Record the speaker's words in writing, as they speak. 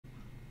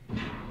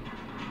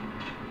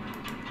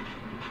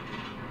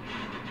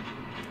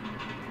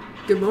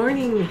Good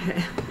morning.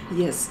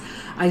 Yes,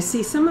 I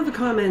see some of the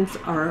comments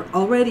are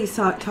already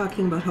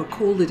talking about how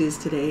cold it is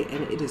today,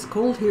 and it is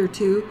cold here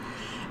too.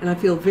 And I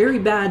feel very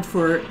bad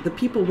for the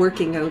people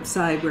working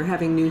outside. We're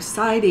having new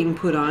siding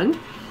put on,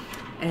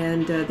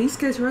 and these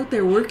guys are out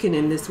there working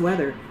in this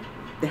weather.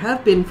 They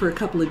have been for a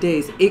couple of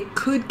days. It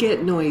could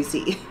get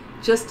noisy.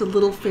 Just a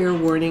little fair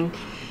warning.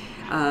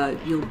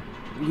 You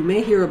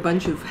may hear a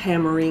bunch of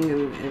hammering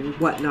and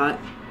whatnot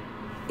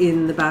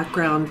in the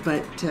background,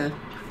 but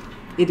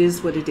it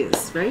is what it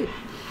is, right?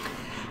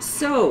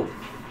 So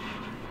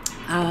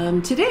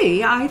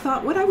today I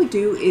thought what I would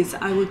do is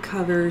I would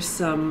cover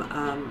some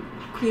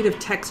creative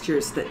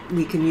textures that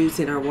we can use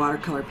in our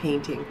watercolor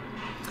painting.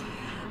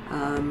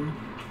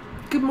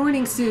 Good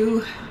morning,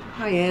 Sue.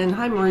 Hi, Anne.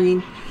 Hi,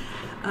 Maureen.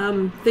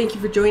 Thank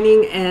you for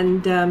joining,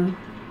 and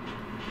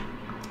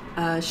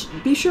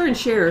be sure and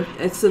share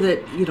so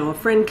that a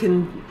friend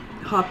can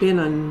hop in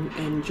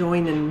and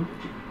join and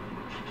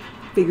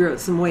figure out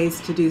some ways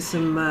to do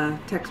some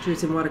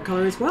textures in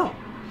watercolor as well.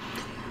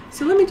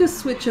 So let me just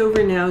switch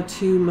over now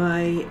to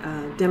my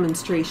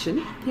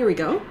demonstration. Here we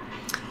go.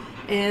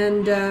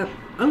 And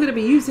I'm going to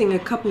be using a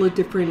couple of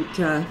different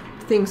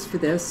things for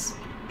this.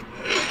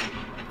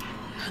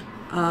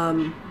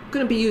 I'm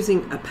going to be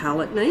using a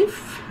palette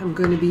knife. I'm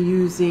going to be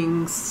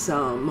using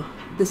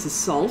this is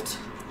salt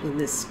in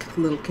this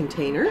little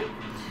container.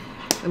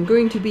 I'm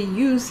going to be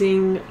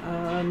using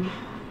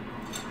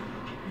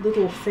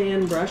little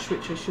fan brush,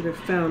 which I should have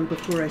found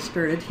before I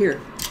started.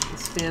 Here,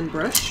 this fan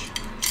brush.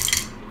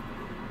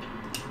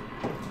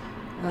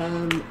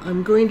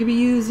 I'm going to be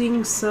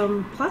using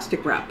some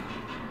plastic wrap,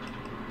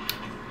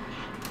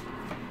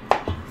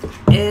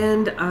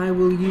 and I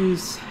will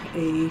use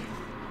a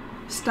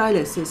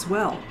stylus as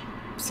well.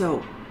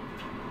 So,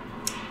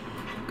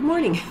 good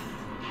morning.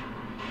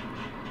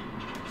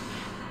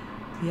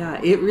 Yeah,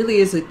 it really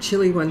is a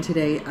chilly one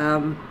today.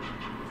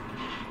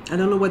 I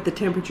don't know what the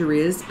temperature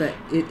is, but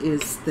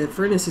the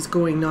furnace is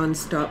going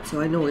non-stop, so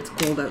I know it's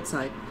cold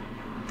outside.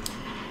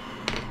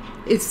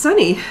 It's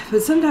sunny,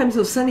 but sometimes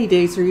those sunny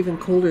days are even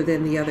colder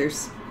than the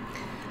others.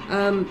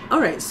 All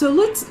right, so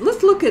let's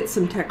look at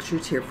some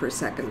textures here for a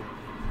second.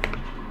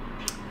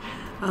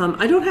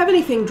 I don't have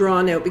anything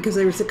drawn out because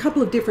there was a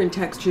couple of different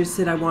textures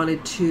that I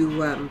wanted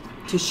to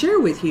share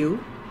with you,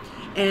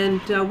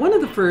 and one of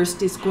the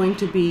first is going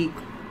to be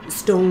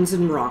stones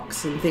and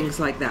rocks and things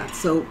like that.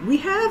 So we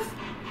have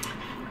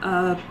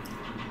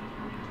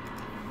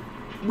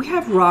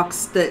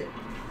rocks that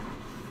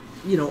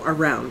are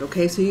round.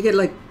 Okay, so you get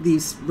like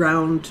these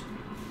round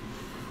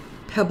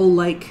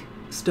pebble-like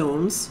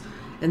stones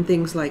and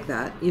things like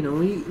that.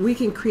 We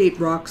can create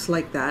rocks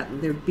like that,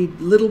 and there'd be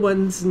little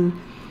ones and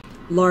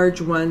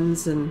large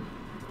ones and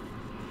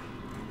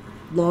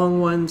long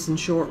ones and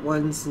short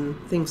ones and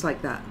things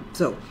like that.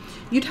 So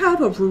you'd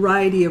have a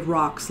variety of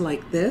rocks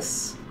like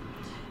this,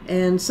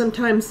 and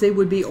sometimes they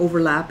would be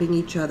overlapping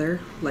each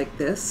other like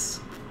this,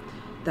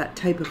 that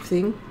type of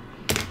thing.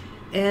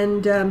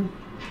 And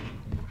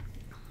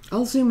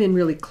I'll zoom in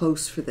really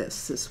close for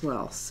this as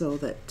well, so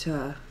that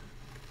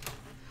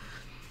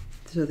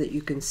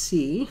you can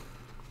see.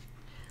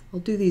 I'll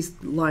do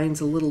these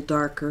lines a little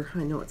darker.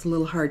 I know it's a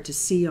little hard to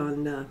see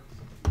on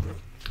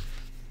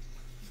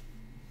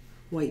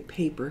white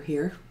paper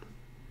here.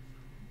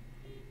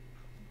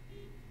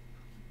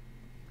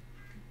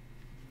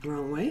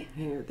 Wrong way.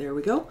 There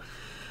we go.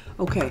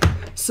 Okay,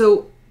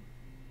 so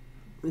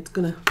it's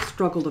going to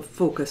struggle to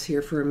focus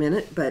here for a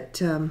minute,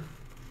 but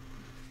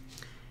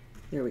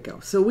there we go.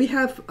 So we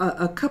have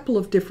a couple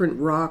of different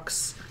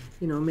rocks.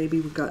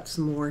 Maybe we've got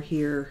some more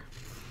here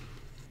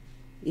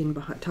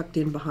tucked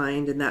in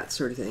behind and that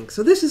sort of thing.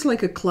 So this is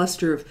like a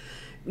cluster of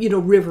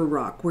river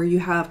rock, where you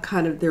have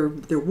kind of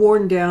they're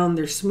worn down,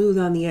 they're smooth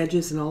on the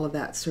edges and all of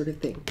that sort of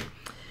thing.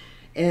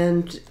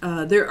 And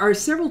there are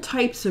several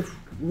types of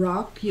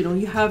rock.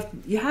 You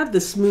have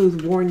the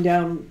smooth, worn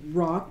down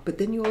rock, but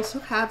then you also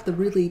have the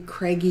really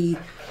craggy,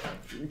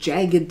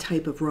 jagged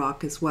type of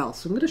rock as well.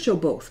 So I'm going to show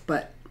both,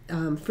 but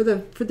for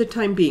the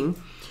time being,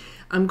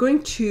 I'm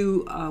going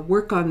to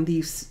work on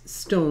these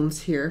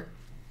stones here,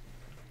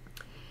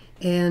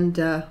 and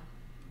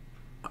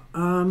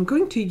I'm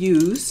going to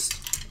use.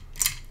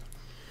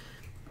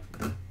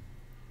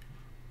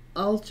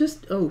 I'll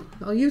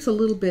use a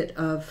little bit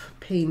of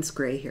Payne's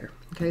Gray here.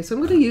 Okay, so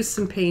I'm going to use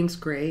some Payne's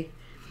Gray,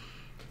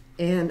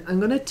 and I'm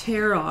going to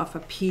tear off a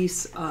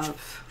piece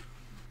of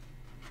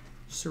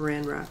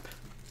saran wrap.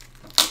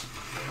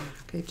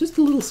 Okay, just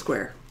a little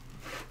square.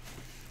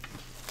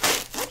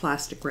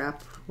 Plastic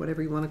wrap,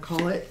 whatever you want to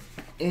call it.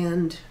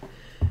 And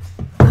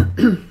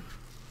and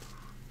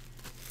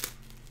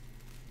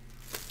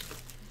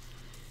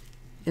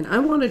I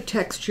want to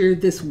texture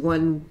this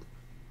one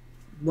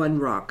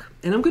rock,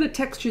 and I'm going to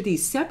texture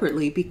these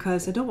separately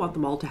because I don't want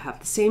them all to have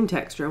the same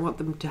texture. I want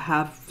them to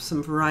have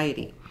some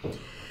variety.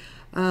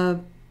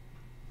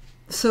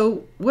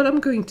 So what I'm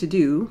going to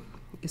do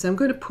is I'm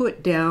going to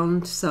put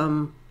down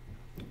some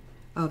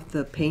of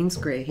the Payne's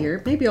Gray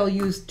here. Maybe I'll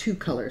use two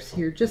colors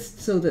here just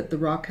so that the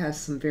rock has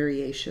some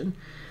variation.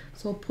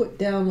 So I'll put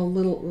down a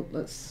little,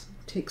 let's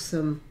take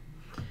some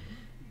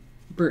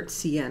burnt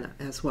sienna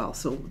as well.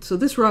 So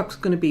this rock's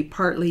going to be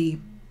partly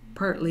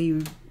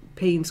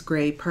Payne's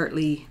gray,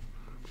 partly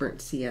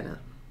burnt sienna.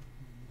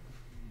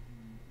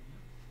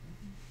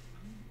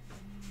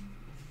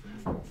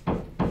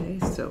 Okay,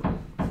 so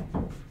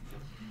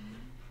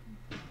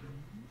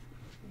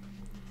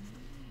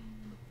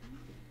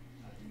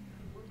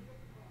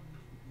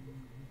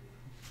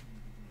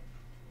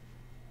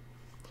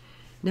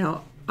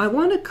now I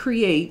want to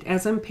create,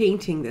 as I'm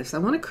painting this, I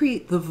want to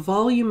create the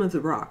volume of the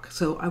rock.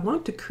 So I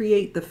want to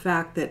create the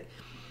fact that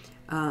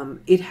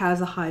it has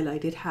a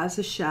highlight, it has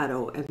a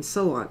shadow, and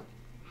so on.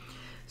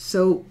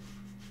 So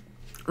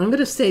I'm going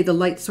to say the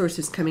light source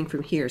is coming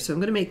from here. So I'm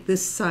going to make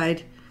this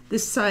side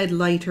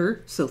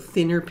lighter, so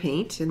thinner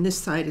paint, and this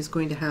side is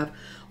going to have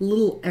a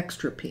little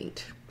extra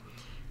paint.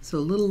 So a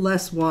little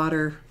less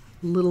water,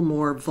 a little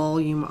more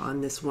volume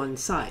on this one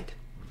side.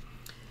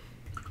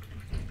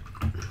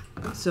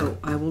 So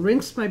I will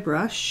rinse my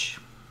brush.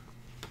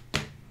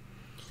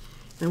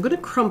 I'm going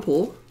to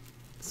crumple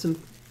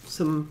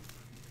some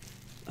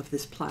of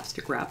this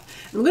plastic wrap.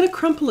 I'm going to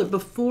crumple it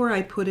before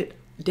I put it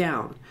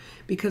down,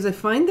 because I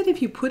find that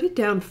if you put it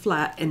down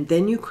flat and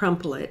then you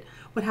crumple it,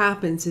 what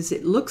happens is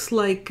it looks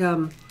like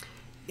when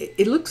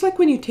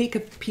you take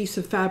a piece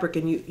of fabric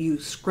and you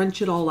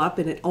scrunch it all up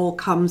and it all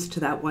comes to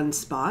that one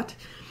spot.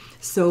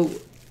 So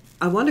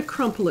I want to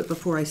crumple it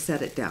before I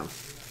set it down.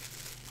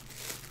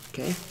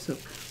 Okay, so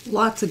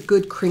lots of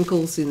good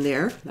crinkles in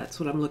there. That's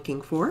what I'm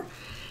looking for.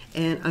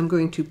 And I'm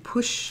going to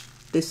push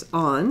this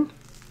on.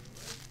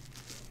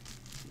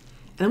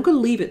 And I'm going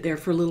to leave it there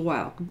for a little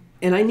while.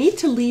 And I need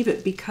to leave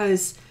it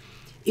because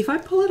if I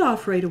pull it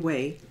off right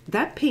away,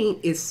 that paint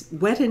is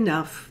wet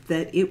enough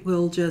that it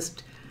will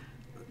just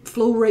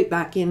flow right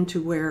back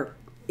into where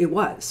it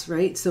was,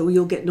 right? So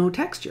you'll get no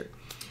texture.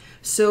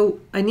 So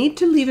I need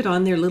to leave it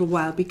on there a little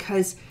while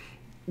because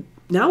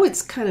now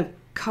it's kind of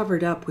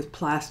covered up with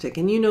plastic,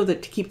 and you know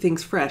that to keep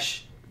things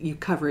fresh you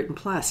cover it in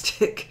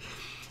plastic.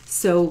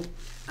 So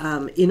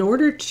in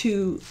order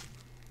to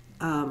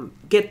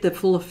get the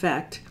full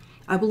effect,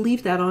 I will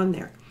leave that on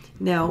there.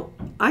 Now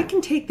I can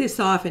take this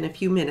off in a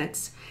few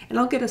minutes and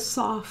I'll get a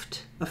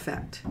soft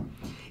effect.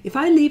 If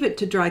I leave it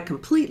to dry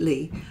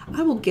completely,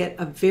 I will get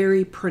a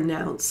very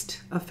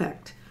pronounced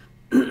effect.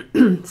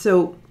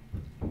 So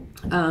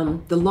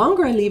the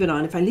longer I leave it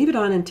on, if I leave it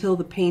on until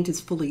the paint is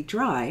fully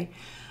dry,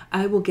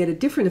 I will get a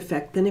different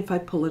effect than if I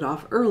pull it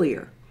off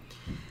earlier.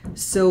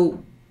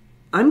 So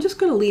I'm just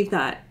going to leave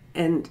that,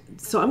 and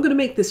so I'm going to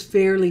make this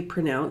fairly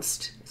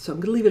pronounced. So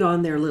I'm going to leave it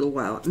on there a little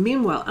while.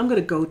 Meanwhile, I'm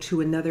going to go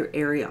to another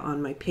area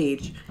on my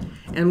page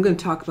and I'm going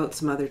to talk about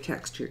some other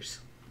textures.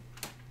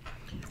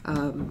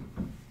 I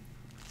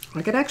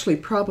could actually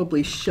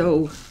probably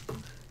show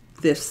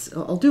this.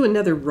 I'll do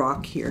another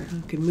rock here.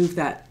 I can move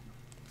that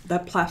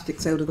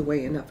plastic's out of the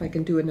way enough. I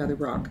can do another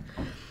rock.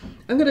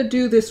 I'm going to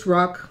do this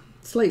rock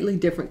slightly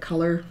different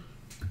color.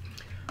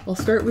 I'll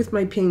start with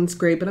my Payne's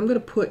gray, but I'm going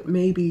to put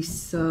maybe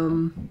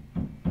some,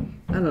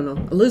 I don't know,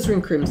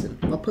 alizarin crimson.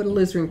 I'll put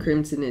alizarin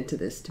crimson into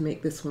this to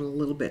make this one a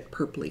little bit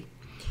purpley.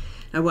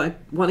 I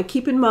want to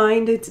keep in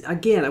mind,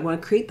 I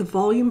want to create the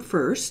volume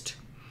first.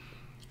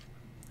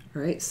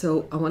 All right,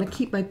 so I want to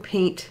keep my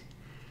paint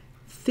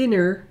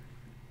thinner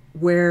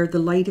where the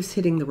light is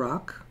hitting the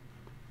rock.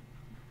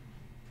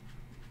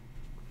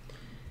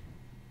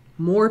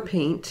 More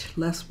paint,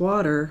 less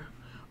water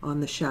on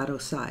the shadow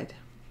side.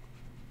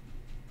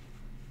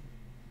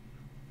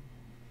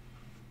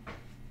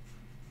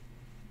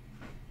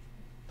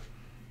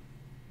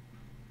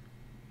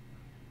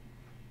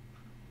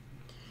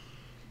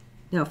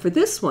 Now for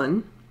this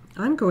one,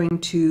 I'm going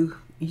to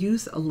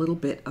use a little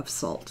bit of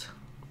salt.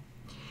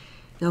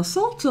 Now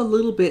salt's a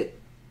little bit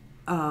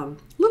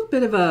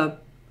of a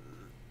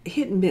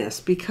hit and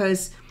miss,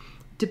 because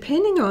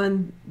depending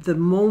on the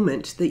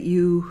moment that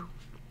you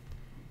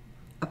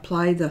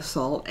apply the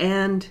salt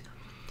and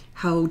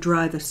how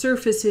dry the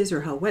surface is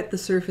or how wet the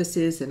surface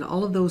is and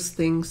all of those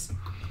things,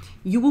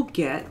 you will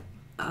get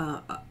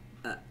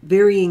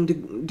varying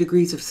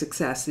degrees of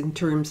success in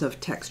terms of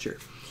texture.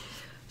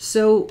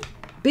 So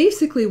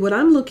basically what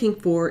I'm looking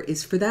for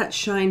is for that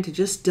shine to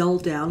just dull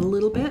down a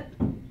little bit.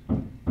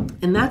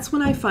 And that's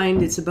when I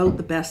find it's about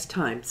the best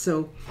time.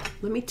 So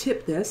let me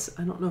tip this.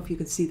 I don't know if you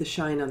can see the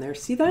shine on there.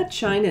 See that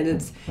shine? And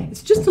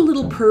it's just a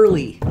little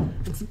pearly.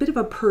 It's a bit of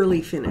a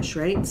pearly finish,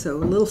 right? So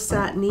a little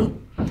satiny,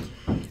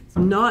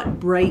 not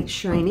bright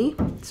shiny.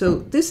 So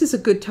this is a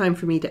good time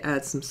for me to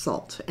add some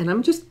salt. And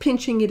I'm just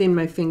pinching it in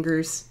my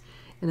fingers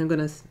and I'm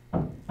going to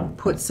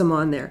put some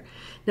on there.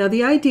 Now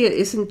the idea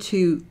isn't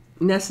to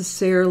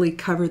necessarily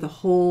cover the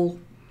whole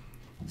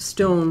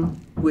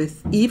stone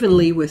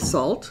evenly with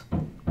salt.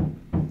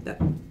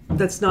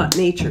 That's not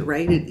nature,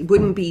 right? It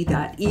wouldn't be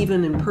that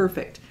even and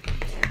perfect.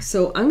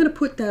 So I'm going to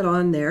put that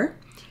on there,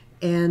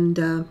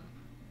 and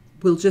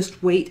we'll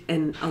just wait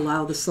and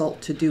allow the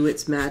salt to do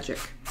its magic.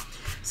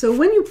 So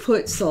when you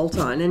put salt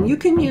on, and you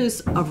can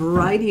use a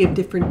variety of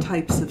different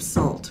types of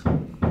salt.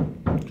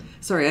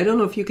 Sorry, I don't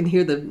know if you can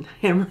hear the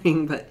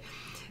hammering, but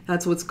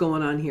that's what's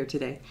going on here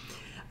today.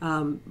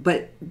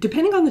 But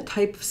depending on the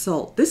type of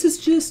salt, this is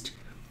just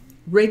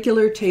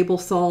regular table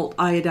salt,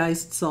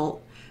 iodized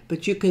salt,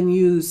 but you can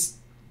use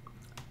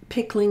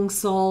pickling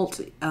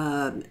salt,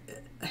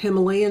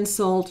 Himalayan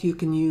salt, you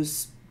can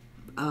use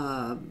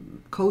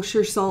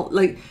kosher salt.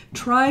 Like,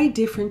 try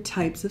different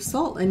types of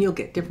salt and you'll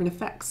get different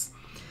effects.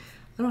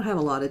 I don't have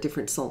a lot of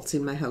different salts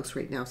in my house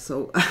right now,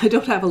 so I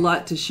don't have a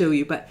lot to show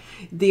you, but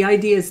the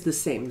idea is the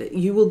same, that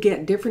you will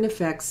get different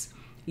effects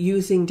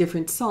using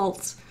different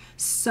salts,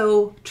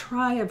 so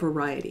try a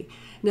variety.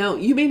 Now,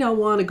 you may not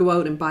want to go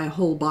out and buy a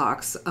whole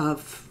box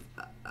of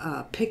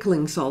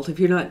pickling salt if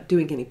you're not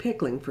doing any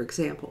pickling, for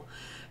example,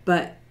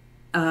 but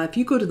if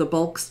you go to the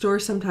bulk store,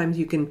 sometimes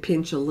you can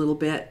pinch a little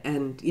bit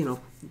and, you know,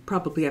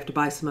 probably have to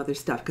buy some other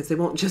stuff because they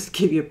won't just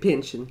give you a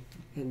pinch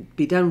and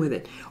be done with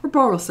it, or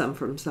borrow some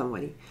from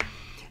somebody.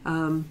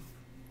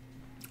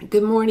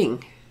 Good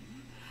morning.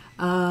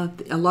 A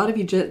lot of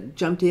you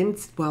jumped in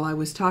while I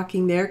was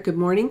talking there. Good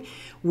morning.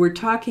 We're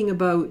talking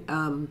about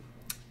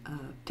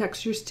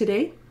textures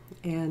today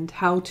and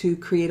how to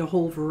create a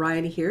whole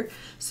variety here.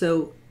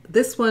 So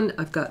this one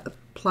I've got the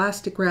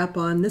plastic wrap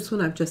on. This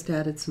one I've just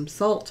added some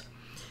salt.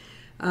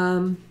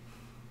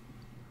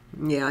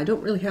 Yeah, I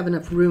don't really have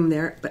enough room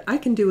there, but I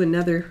can do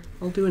another,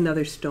 I'll do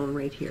another stone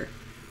right here.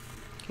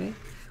 Okay,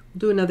 we'll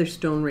do another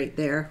stone right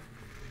there.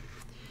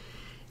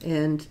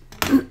 And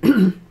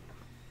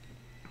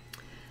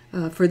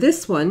for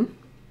this one,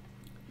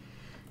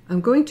 I'm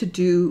going to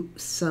do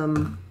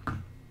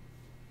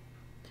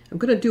I'm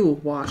going to do a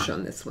wash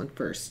on this one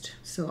first.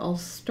 So I'll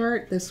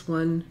start this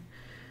one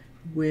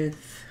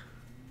with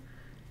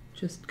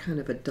just kind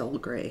of a dull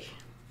gray.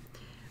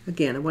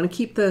 Again, I want to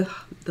keep the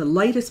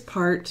lightest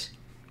part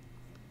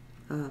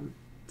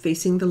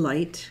facing the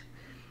light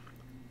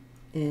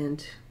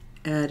and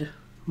add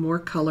more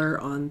color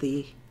on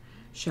the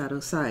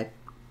shadow side.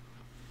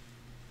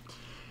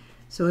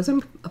 So as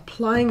I'm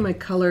applying my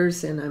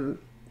colors and I'm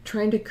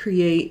trying to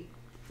create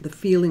the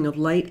feeling of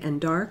light and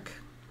dark,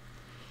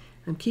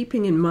 I'm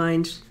keeping in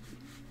mind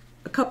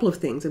a couple of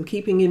things. I'm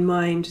keeping in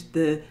mind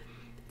the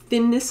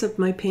thinness of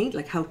my paint,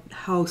 like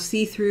how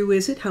see-through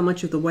is it, how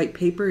much of the white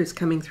paper is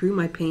coming through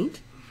my paint,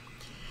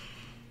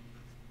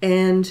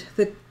 and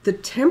the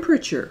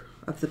temperature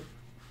of the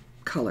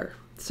color.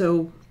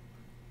 So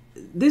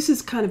this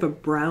is kind of a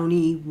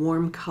browny,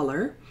 warm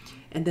color,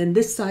 and then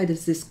this side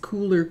is this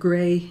cooler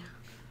gray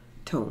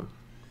tone,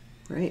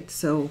 right?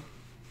 So,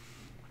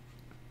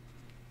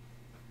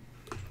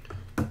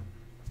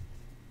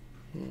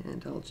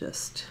 and I'll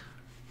just,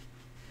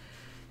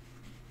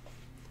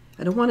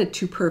 I don't want it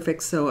too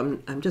perfect, so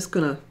I'm just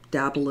gonna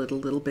dabble it a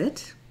little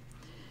bit.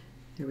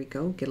 There we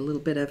go, get a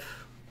little bit of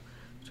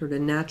sort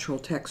of natural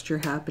texture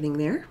happening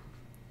there.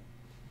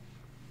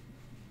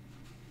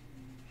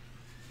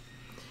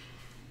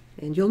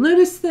 And you'll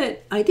notice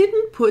that I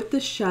didn't put the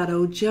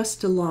shadow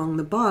just along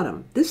the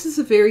bottom. This is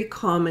a very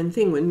common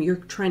thing when you're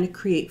trying to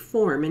create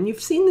form. And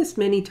you've seen this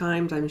many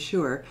times, I'm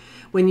sure,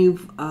 when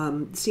you've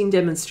seen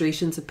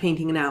demonstrations of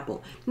painting an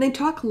apple. And they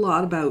talk a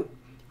lot about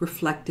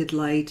reflected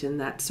light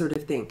and that sort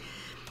of thing.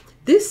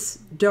 This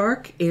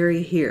dark area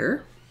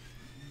here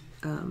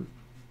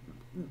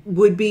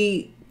would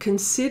be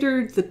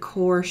considered the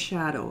core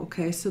shadow,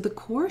 okay? So the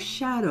core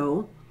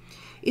shadow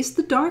is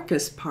the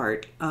darkest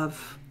part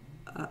of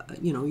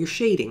you know, your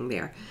shading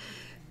there.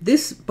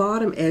 This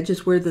bottom edge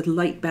is where the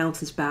light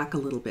bounces back a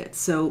little bit.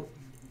 So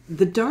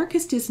the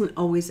darkest isn't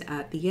always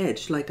at the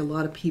edge like a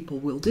lot of people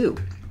will do.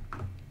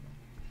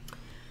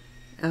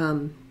 So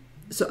I'm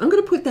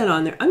going to put that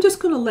on there. I'm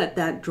just going to let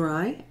that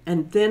dry,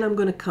 and then I'm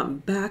going to come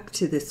back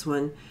to this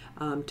one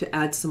to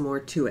add some more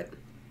to it.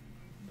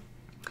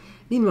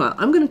 Meanwhile,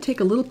 I'm going to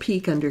take a little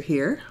peek under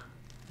here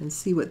and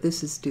see what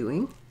this is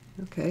doing.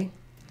 Okay,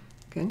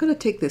 I'm going to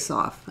take this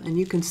off, and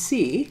you can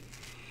see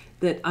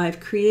that I've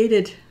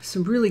created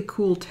some really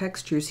cool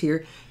textures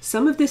here.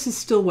 Some of this is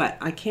still wet.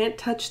 I can't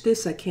touch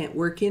this, I can't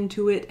work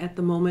into it at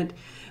the moment,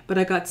 but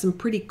I got some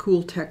pretty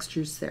cool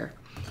textures there.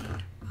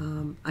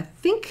 I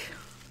think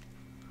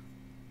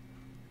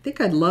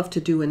I'd love to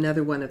do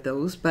another one of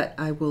those, but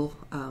I will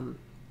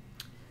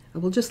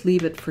just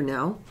leave it for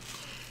now.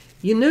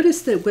 You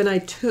notice that when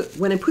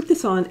I put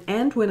this on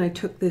and when I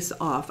took this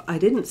off, I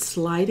didn't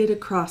slide it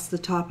across the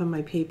top of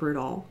my paper at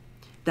all.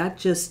 That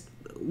just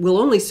will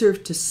only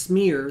serve to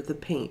smear the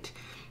paint.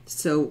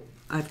 So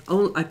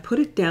I put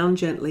it down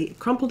gently,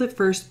 crumpled it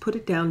first, put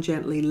it down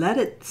gently, let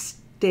it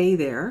stay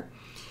there,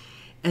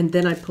 and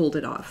then I pulled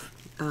it off.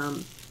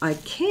 I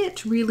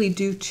can't really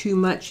do too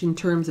much in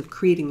terms of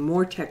creating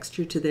more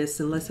texture to this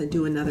unless I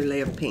do another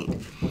layer of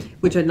paint,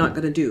 which I'm not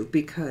going to do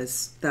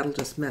because that'll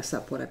just mess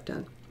up what I've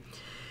done.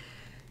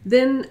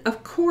 Then,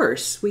 of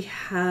course, we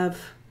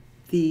have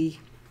the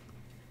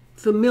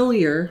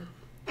familiar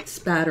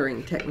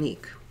spattering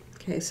technique.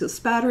 Okay, so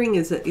spattering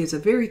is a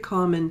very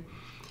common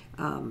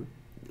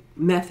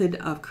method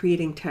of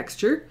creating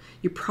texture.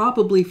 You're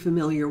probably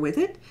familiar with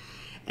it,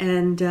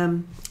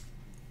 and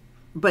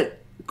but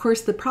of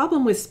course the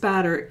problem with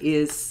spatter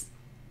is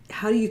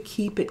how do you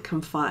keep it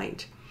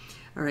confined?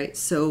 All right,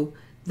 so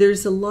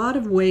there's a lot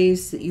of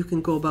ways that you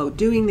can go about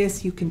doing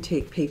this. You can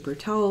take paper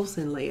towels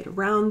and lay it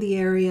around the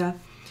area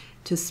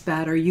to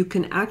spatter. You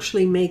can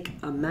actually make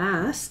a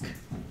mask.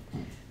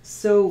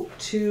 So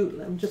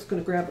I'm just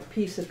going to grab a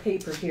piece of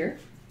paper here.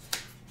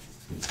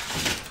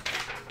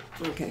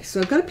 Okay, so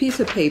I've got a piece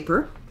of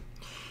paper,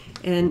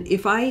 and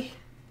if I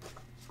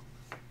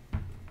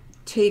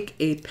take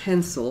a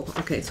pencil,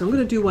 okay, so I'm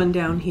going to do one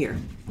down here.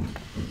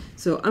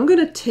 So I'm going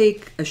to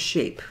take a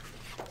shape.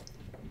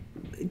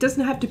 It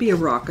doesn't have to be a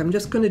rock, I'm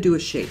just going to do a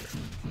shape.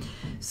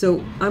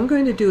 So I'm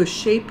going to do a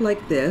shape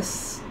like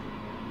this.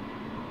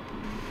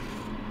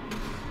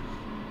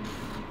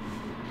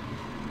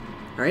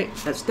 All right,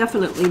 that's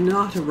definitely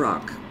not a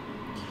rock.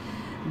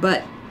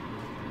 But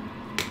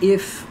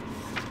if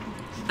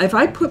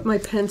I put my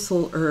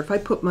pencil, or if I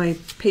put my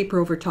paper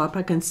over top,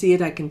 I can see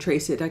it, I can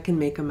trace it, I can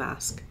make a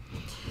mask.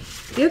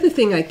 The other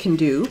thing I can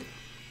do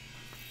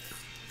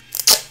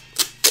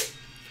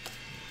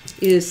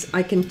is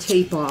I can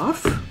tape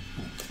off,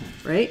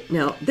 right?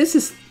 Now, this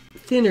is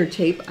thinner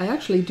tape. I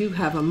actually do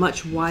have a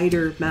much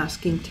wider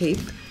masking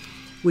tape,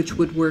 which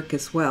would work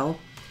as well.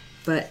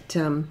 But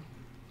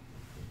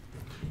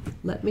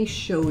let me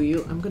show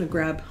you. I'm going to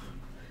grab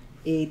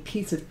a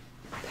piece of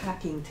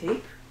packing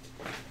tape.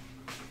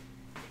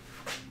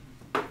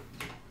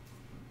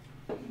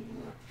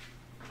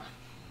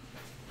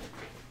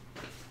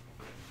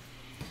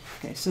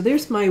 Okay, so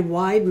there's my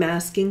wide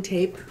masking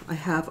tape. I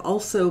have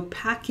also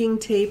packing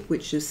tape,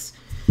 which is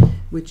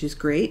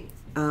great.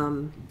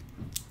 And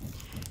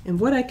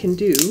what I can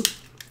do,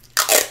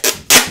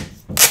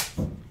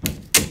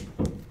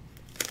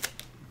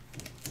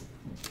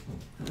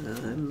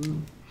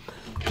 I'm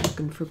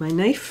looking for my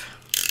knife.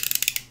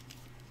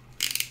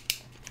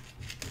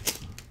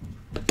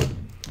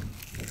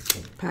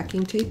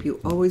 Packing tape, you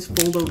always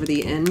fold over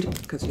the end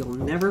because you'll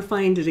never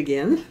find it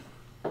again.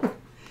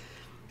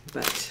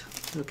 But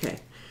okay,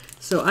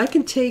 so I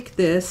can take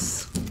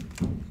this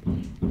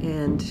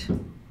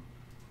and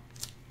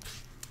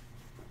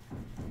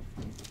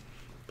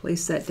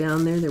place that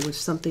down there. There was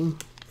something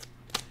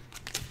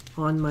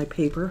on my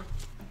paper.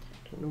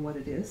 Don't know what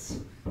it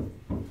is.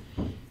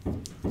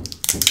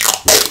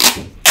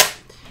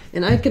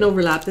 And I can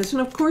overlap this.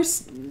 And of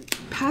course,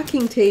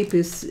 packing tape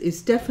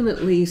is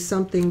definitely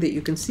something that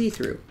you can see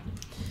through.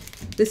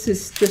 This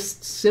is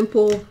just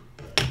simple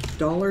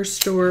dollar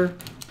store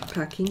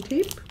packing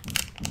tape.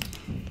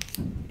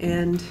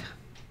 And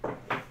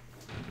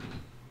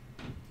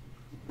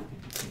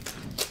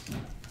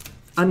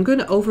I'm going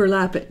to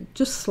overlap it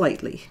just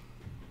slightly.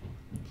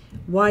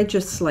 Why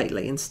just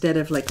slightly instead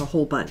of like a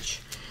whole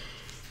bunch?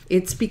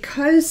 It's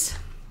because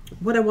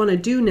what I want to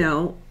do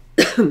now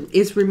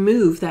is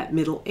remove that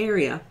middle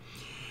area.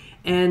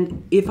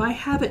 And if I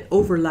have it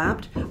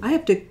overlapped, I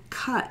have to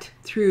cut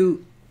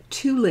through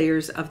 2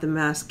 layers of the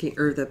masking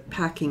or the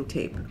packing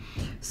tape.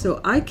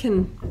 So I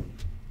can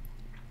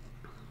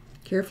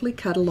carefully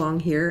cut along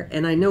here,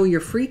 and I know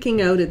you're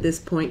freaking out at this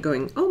point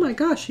going, oh my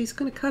gosh, she's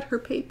going to cut her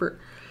paper.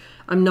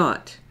 I'm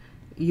not.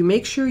 You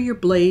make sure your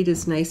blade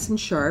is nice and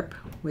sharp,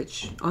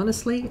 which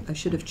honestly I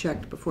should have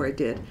checked before I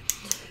did,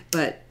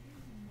 but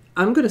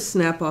I'm going to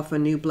snap off a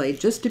new blade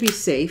just to be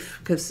safe,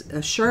 because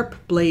a sharp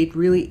blade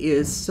really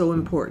is so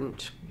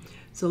important.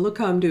 So look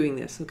how I'm doing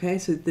this, okay?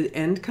 So the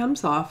end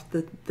comes off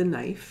the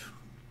knife,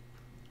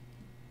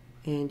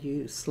 and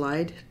you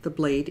slide the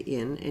blade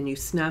in and you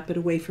snap it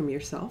away from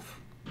yourself.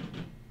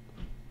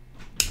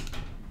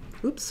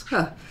 Oops,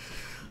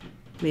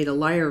 made a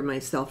liar of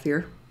myself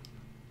here.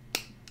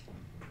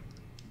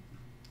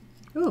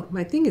 Oh,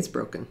 my thing is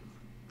broken.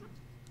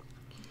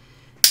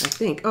 I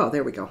think, oh,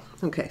 there we go.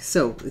 Okay,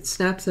 so it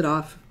snaps it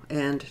off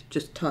and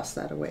just toss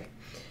that away.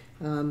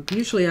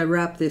 Usually I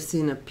wrap this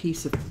in a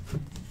piece of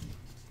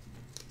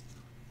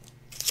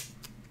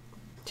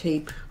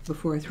tape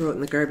before I throw it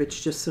in the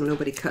garbage, just so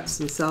nobody cuts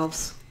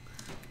themselves,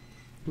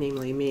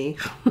 namely me.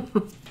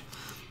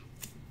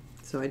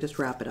 So I just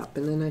wrap it up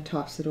and then I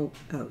toss it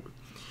out.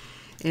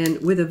 And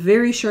with a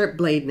very sharp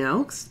blade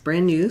now, it's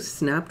brand new,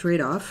 snapped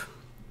right off,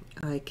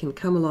 I can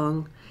come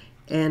along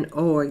and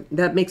oh,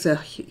 that makes a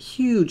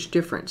huge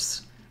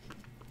difference.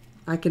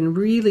 I can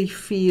really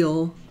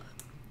feel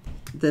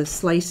the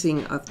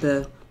slicing of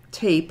the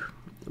tape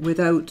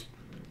without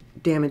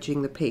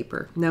damaging the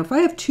paper. Now if I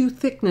have 2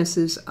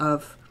 thicknesses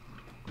of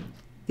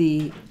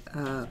the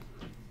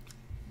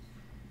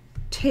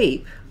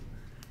tape,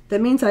 that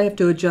means I have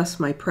to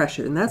adjust my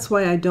pressure, and that's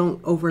why I don't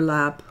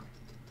overlap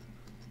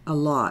a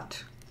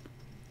lot.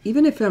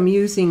 Even if I'm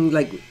using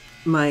like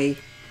my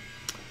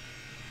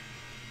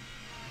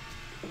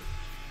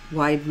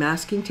wide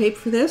masking tape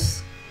for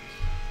this,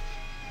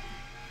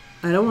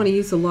 I don't want to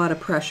use a lot of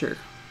pressure.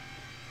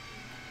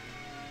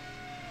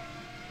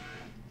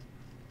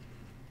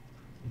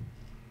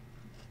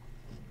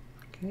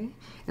 Okay,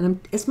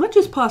 and as much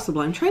as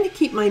possible, I'm trying to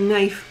keep my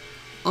knife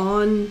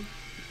on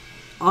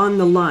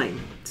the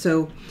line.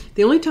 So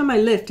the only time I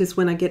lift is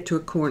when I get to a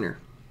corner,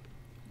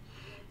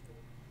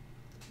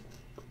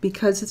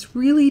 because it's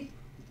really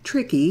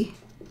tricky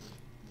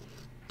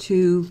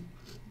to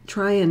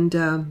try and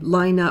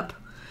line up.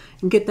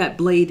 and get that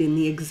blade in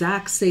the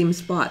exact same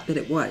spot that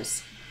it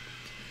was.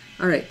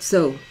 All right,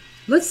 so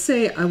let's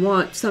say I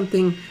want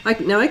something,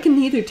 now I can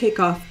either take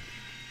off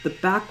the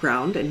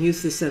background and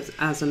use this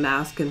as a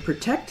mask and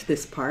protect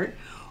this part,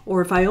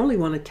 or if I only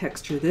want to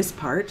texture this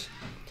part,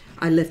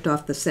 I lift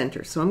off the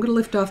center. So I'm going to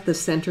lift off the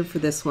center for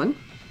this one.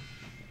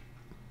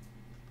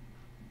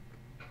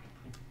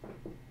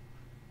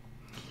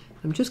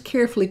 I'm just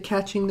carefully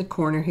catching the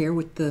corner here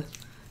with the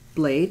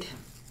blade.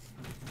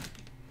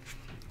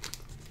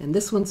 And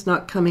this one's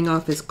not coming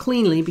off as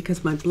cleanly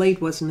because my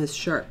blade wasn't as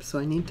sharp, so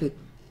I need to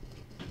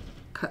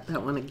cut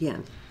that one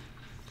again.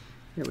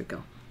 There we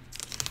go.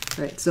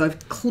 All right, so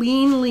I've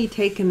cleanly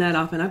taken that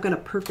off and I've got a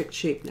perfect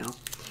shape now.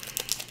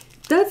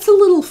 That's a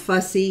little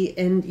fussy,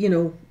 and you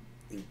know,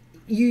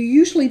 you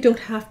usually don't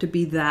have to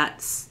be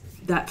that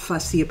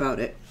fussy about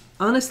it.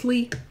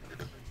 Honestly,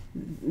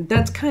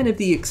 that's kind of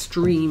the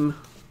extreme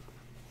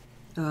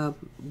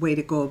way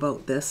to go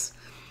about this.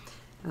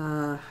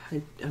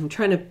 I'm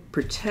trying to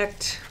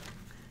protect,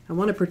 I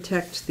want to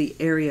protect the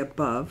area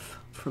above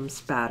from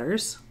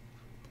spatters.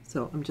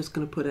 So I'm just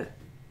going to put a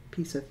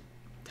piece of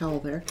towel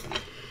there.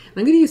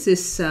 I'm going to use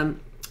this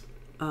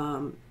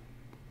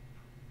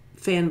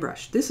fan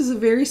brush. This is a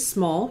very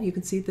small, you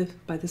can see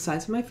by the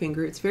size of my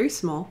finger, it's very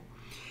small.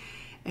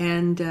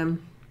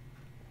 And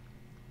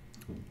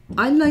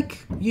I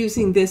like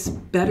using this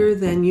better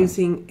than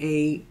using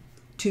a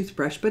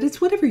toothbrush, but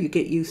it's whatever you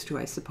get used to,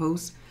 I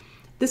suppose.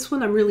 This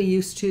one I'm really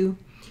used to.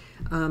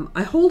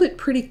 I hold it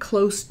pretty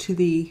close to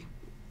the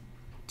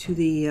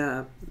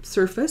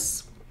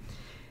surface,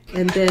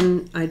 and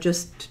then I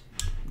just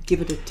give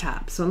it a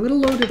tap. So I'm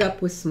going to load it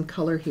up with some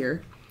color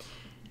here,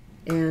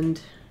 and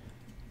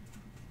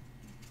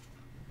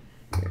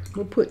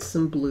we'll put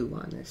some blue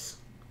on this.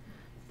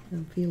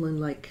 I'm feeling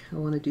like I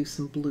want to do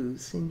some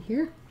blues in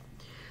here.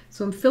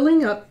 So I'm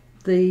filling up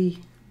the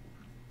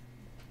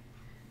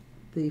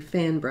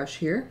fan brush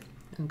here.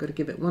 I'm going to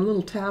give it one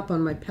little tap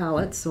on my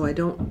palette so I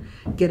don't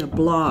get a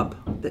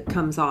blob that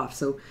comes off.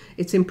 So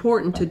it's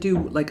important to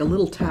do like a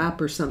little tap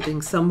or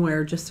something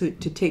somewhere just to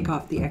take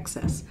off the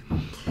excess.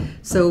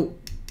 So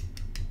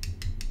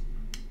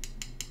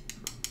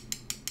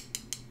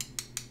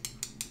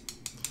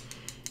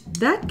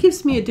that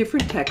gives me a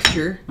different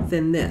texture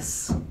than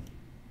this.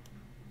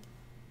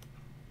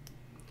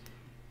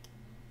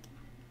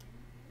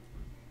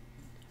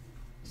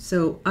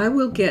 So I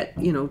will get,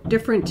 you know,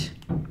 different.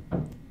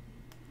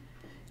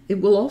 It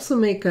will also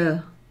make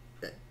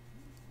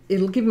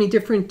it'll give me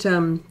different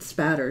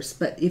spatters,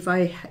 but if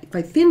I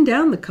thin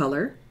down the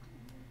color,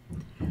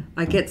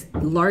 I get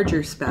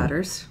larger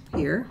spatters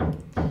here.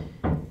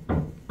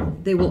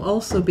 They will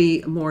also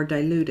be more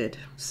diluted,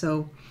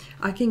 so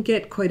I can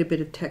get quite a bit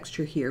of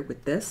texture here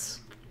with this.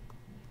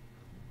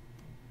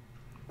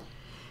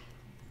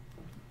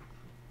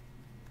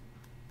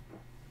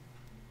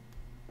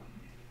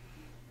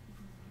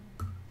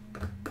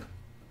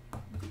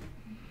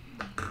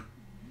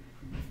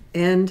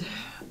 And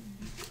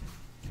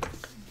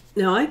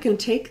now I can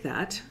take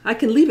that, I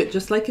can leave it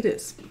just like it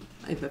is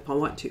if I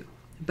want to,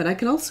 but I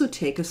can also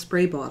take a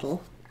spray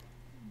bottle.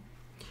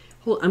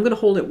 I'm going to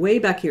hold it way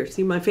back here.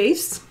 See my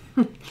face?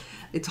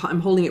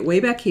 I'm holding it way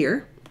back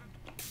here,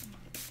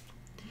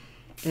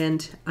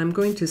 and I'm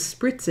going to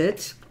spritz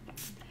it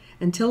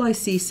until I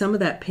see some of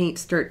that paint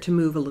start to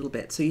move a little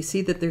bit. So you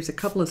see that there's a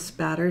couple of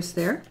spatters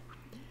there,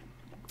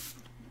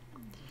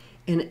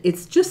 and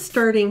it's just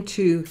starting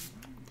to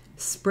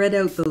spread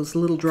out those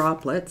little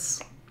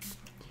droplets,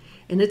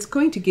 and it's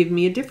going to give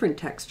me a different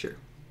texture.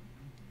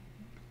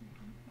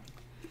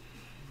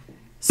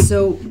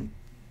 So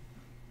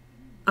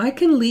I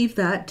can leave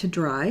that to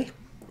dry.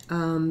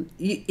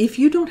 If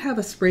you don't have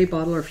a spray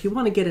bottle, or if you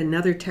want to get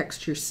another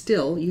texture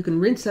still, you can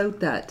rinse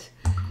out that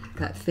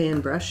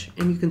fan brush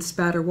and you can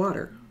spatter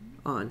water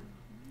on,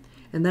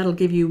 and that'll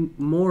give you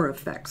more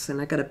effects.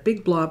 And I got a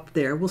big blob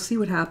there. We'll see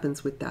what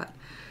happens with that.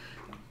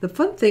 The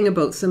fun thing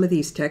about some of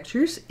these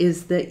textures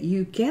is that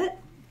you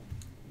get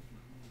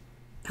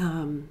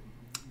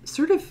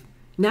sort of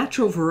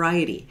natural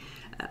variety.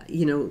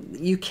 You know,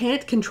 you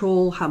can't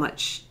control how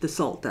much the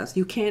salt does.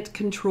 You can't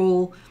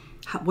control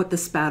what the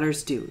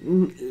spatters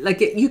do.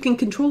 Like you can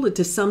control it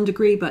to some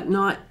degree, but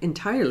not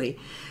entirely,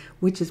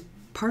 which is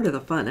part of the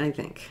fun, I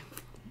think.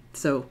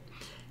 So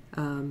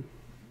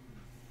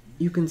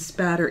you can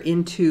spatter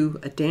into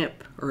a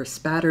damp or a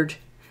spattered.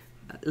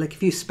 Like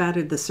if you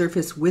spattered the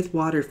surface with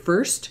water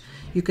first,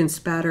 you can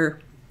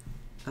spatter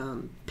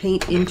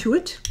paint into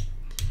it,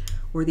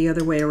 or the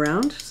other way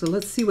around. So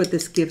let's see what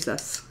this gives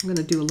us. I'm going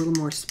to do a little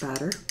more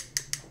spatter.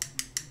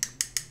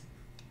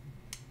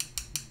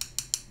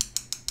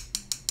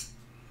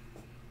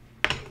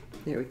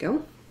 There we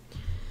go.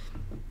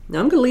 Now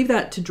I'm going to leave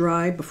that to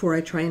dry before I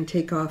try and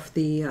take off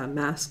the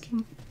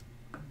masking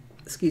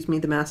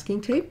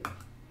tape.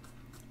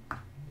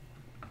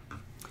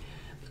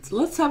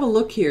 Let's have a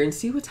look here and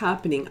see what's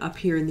happening up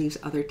here in these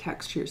other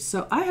textures.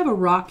 So I have a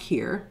rock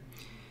here,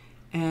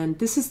 and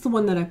this is the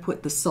one that I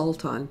put the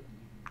salt on.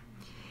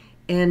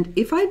 And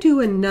if I do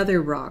another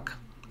rock,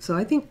 So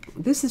I think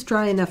this is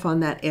dry enough on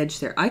that edge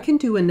there. I can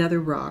do another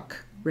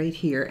rock right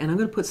here, and I'm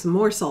going to put some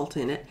more salt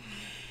in it.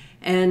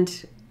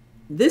 And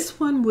this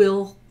one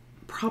will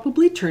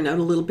probably turn out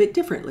a little bit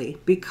differently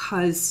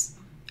because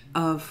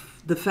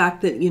of the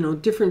fact that, you know,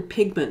 different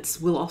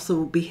pigments will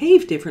also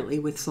behave differently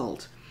with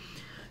salt.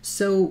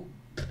 So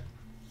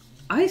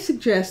I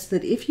suggest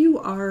that if you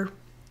are,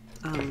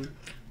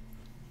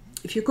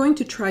 if you're going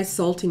to try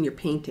salting your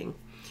painting,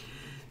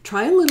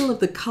 try a little of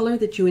the color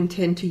that you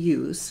intend to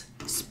use,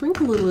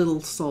 sprinkle a little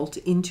salt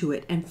into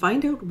it, and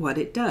find out what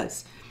it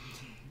does.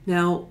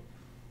 Now,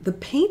 the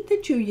paint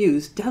that you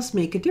use does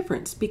make a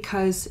difference,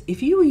 because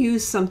if you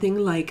use something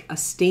like a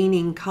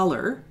staining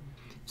color,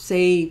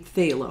 say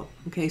phthalo,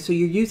 okay, so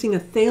you're using a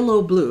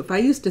phthalo blue. If I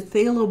used a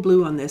phthalo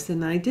blue on this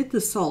and I did the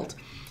salt,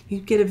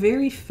 you'd get a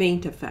very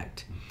faint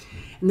effect.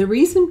 And the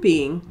reason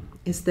being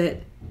is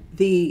that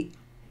the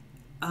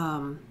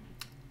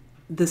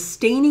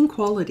staining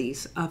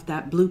qualities of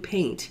that blue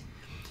paint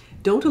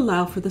don't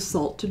allow for the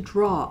salt to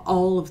draw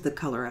all of the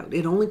color out.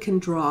 It only can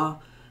draw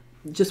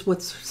just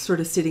what's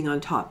sort of sitting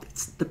on top.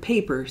 It's the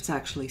paper is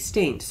actually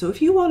stained. So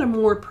if you want a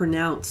more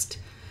pronounced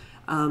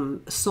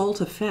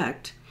salt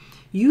effect,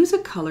 use a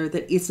color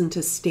that isn't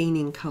a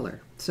staining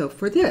color. So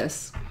for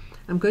this,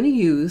 I'm going to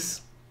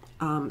use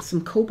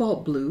some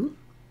cobalt blue.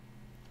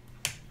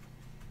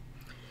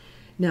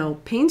 Now,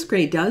 Payne's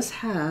Gray does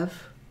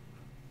have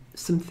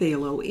some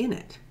phthalo in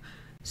it.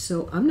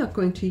 So I'm not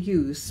going to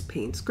use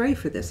Payne's Gray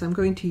for this. I'm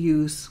going to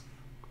use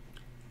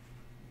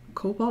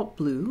cobalt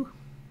blue.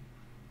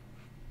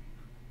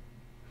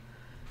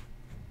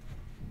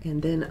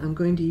 And then I'm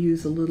going to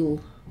use a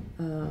little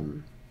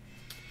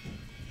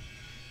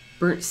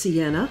burnt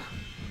sienna.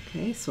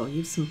 Okay, so I'll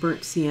use some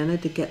burnt sienna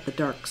to get the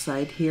dark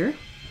side here.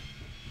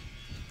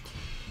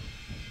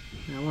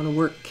 And I want to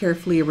work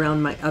carefully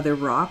around my other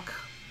rock.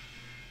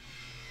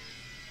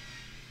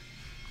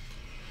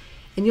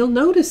 And you'll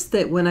notice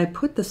that when I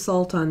put the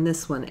salt on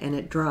this one and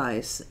it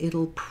dries,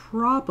 it'll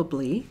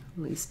probably,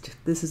 at least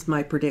this is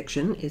my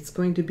prediction, it's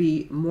going to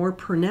be more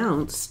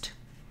pronounced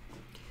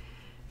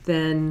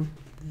than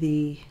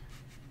the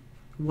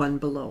one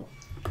below.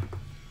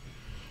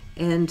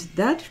 And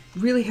that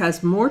really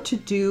has more to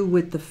do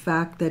with the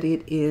fact that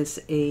it is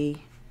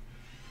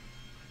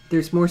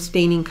there's more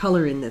staining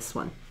color in this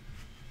one.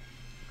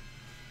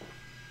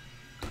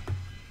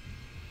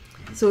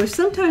 So if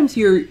sometimes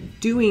you're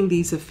doing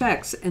these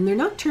effects and they're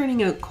not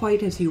turning out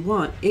quite as you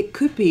want, it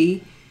could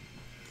be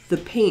the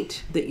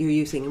paint that you're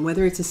using, and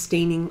whether it's a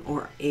staining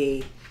or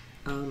a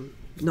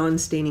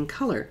non-staining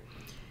color.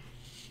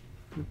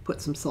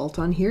 Put some salt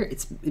on here.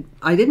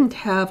 I didn't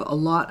have a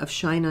lot of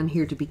shine on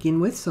here to begin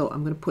with, so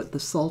I'm going to put the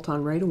salt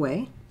on right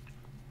away.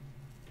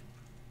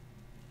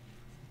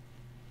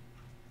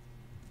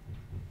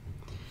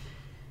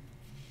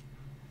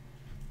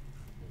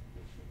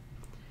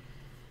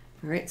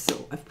 All right,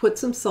 so I've put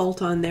some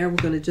salt on there. We're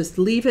going to just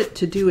leave it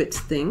to do its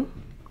thing.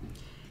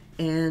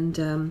 And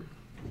I'm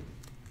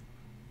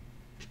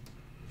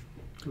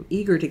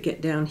eager to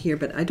get down here,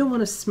 but I don't want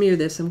to smear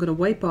this. I'm going to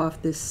wipe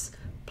off this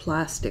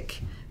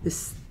plastic.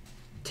 This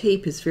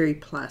tape is very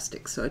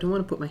plastic, so I don't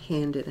want to put my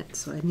hand in it,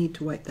 so I need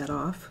to wipe that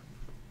off.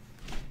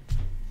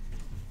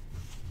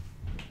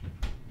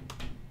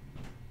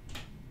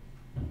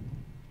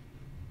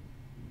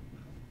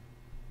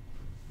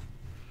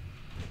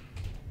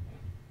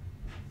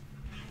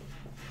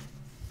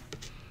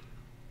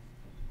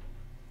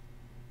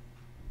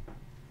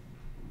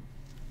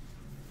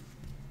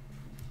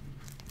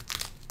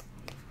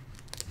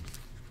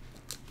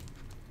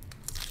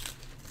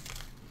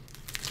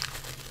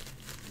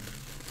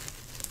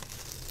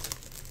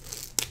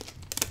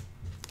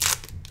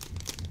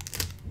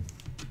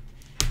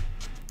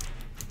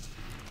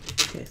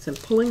 Okay, so I'm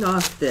pulling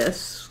off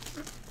this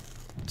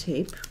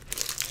tape,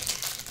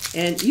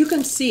 and you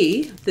can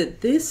see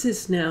that this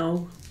has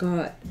now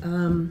got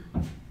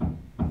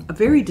a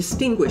very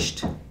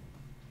distinguished,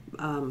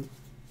 or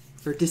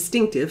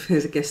distinctive,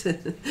 I guess,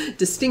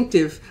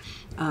 distinctive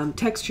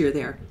texture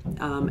there.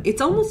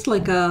 It's almost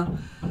like an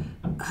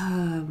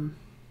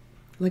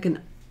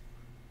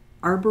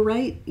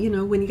arborite, you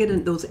know, when you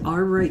get those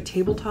arborite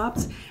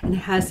tabletops, and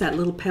it has that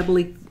little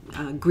pebbly,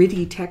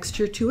 gritty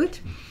texture to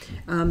it.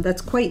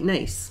 That's quite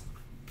nice.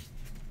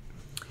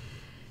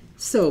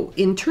 So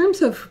in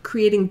terms of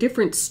creating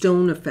different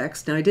stone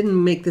effects, now I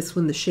didn't make this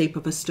one the shape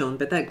of a stone,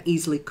 but that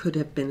easily could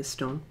have been a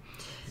stone.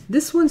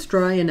 This one's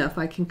dry enough.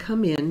 I can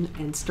come in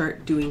and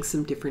start doing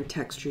some different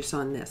textures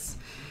on this.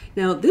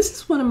 Now this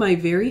is one of my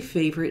very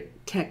favorite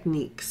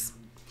techniques,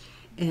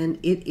 and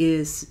it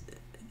is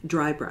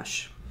dry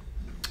brush.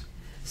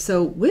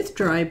 So with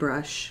dry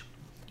brush,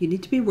 you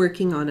need to be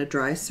working on a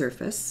dry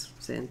surface,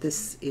 and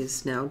this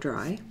is now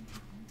dry.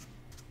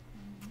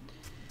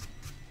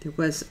 There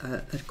was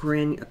a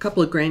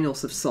couple of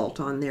granules of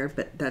salt on there,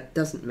 but that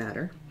doesn't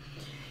matter.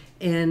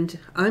 And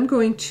I'm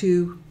going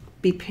to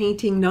be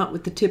painting not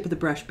with the tip of the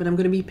brush, but I'm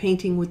going to be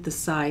painting with the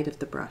side of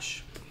the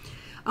brush.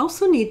 I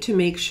also need to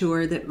make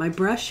sure that my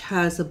brush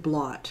has a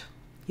blot,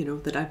 you know,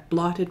 that I've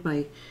blotted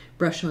my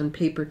brush on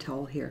paper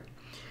towel here.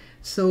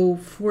 So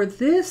for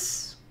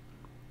this,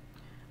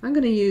 I'm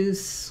going to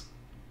use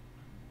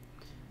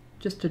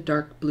just a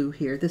dark blue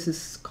here. This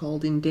is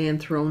called Indian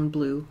Throne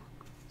Blue.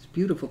 It's a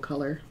beautiful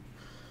color.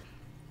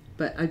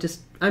 But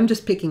I'm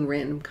just picking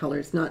random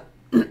colors, not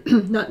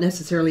not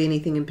necessarily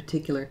anything in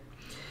particular.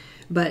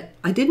 But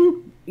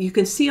you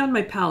can see on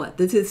my palette,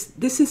 this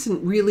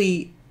isn't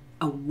really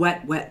a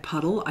wet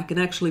puddle. I can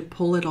actually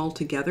pull it all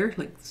together.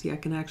 Like, see, I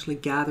can actually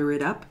gather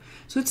it up.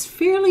 So it's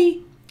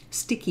fairly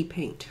sticky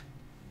paint.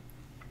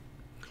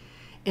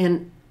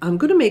 And I'm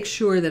going to make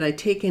sure that I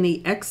take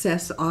any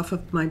excess off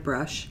of my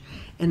brush.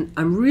 And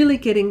I'm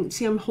really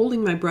see, I'm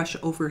holding my brush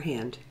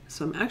overhand.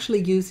 So I'm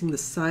actually using the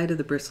side of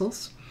the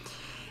bristles.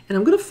 And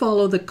I'm going to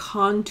follow the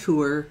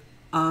contour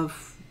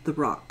of the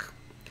rock.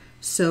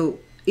 So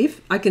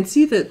if I can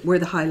see that where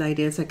the highlight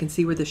is, I can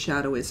see where the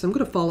shadow is. So I'm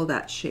going to follow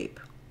that shape.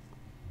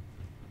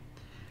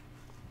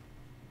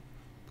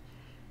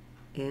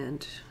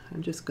 And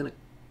I'm just going to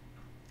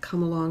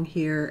come along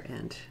here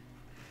and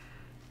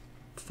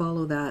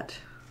follow that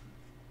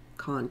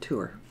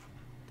contour.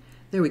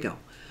 There we go.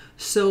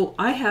 So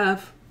I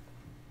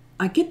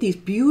get these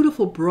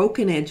beautiful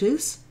broken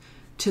edges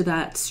to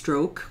that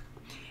stroke,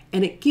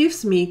 and it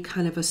gives me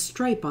kind of a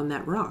stripe on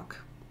that rock,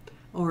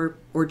 or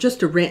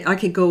just I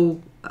could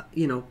go,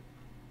 you know,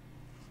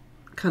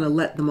 kind of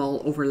let them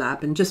all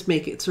overlap and just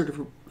make it sort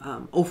of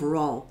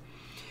overall.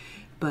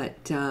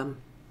 But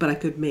I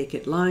could make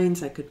it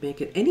lines, I could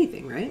make it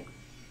anything, right?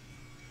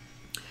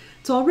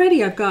 So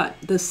already I've got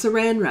the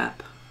saran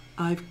wrap,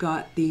 I've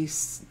got the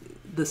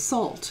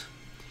salt,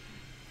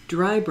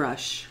 dry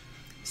brush,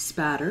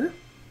 spatter,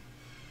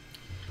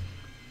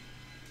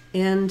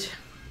 and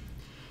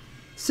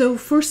so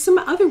for some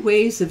other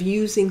ways of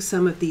using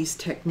some of these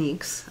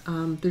techniques,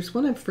 there's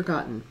one I've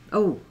forgotten.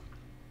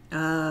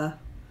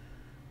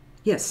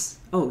 Yes,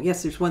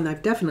 there's one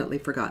I've definitely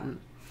forgotten.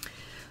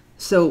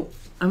 So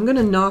I'm going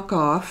to knock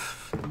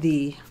off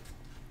the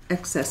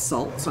excess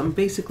salt. So I'm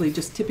basically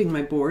just tipping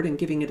my board and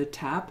giving it a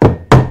tap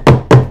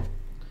to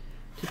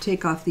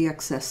take off the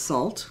excess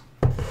salt.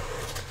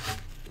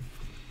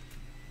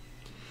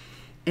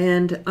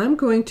 And I'm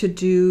going to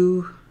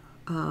do,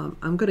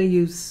 I'm going to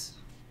use,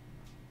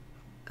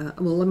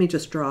 well, let me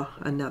just draw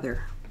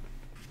another.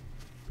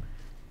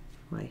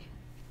 There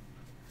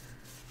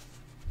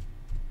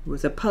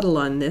was a puddle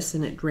on this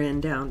and it ran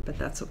down, but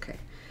that's okay.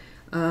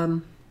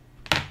 I'm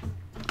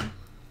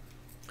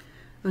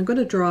going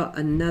to draw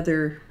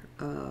another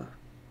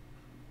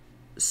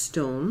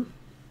stone.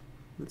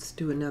 Let's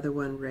do another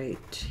one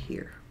right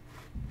here.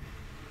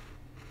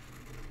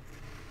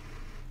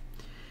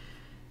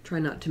 Try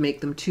not to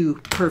make them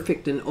too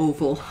perfect and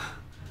oval,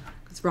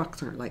 because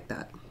rocks aren't like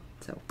that.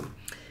 So,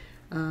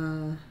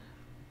 all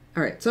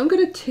right. So I'm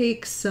going to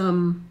take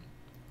some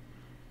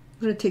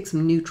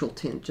neutral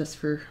tint just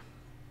to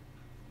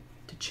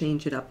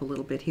change it up a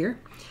little bit here.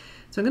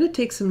 So I'm going to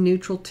take some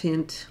neutral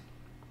tint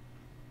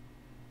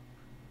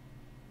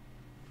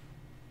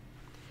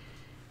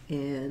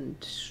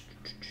and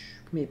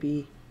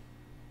maybe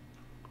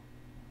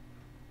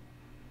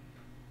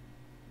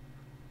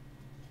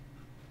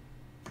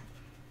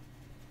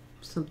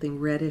something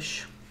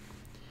reddish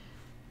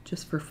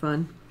just for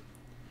fun.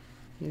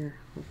 Here,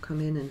 we'll come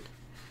in and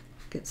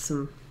get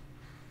some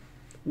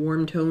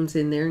warm tones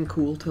in there and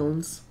cool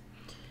tones.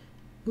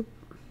 Oop.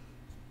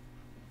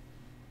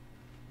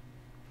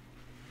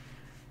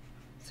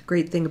 It's a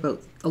great thing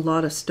about a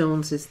lot of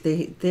stones is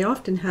they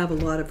often have a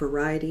lot of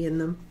variety in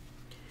them.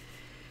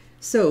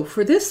 So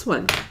for this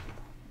one,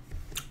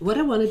 what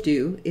I want to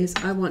do is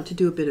I want to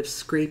do a bit of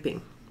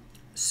scraping.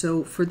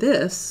 So for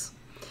this,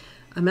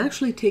 I'm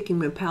actually taking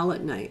my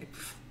palette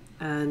knife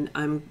and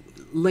I'm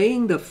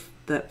laying the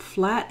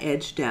flat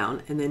edge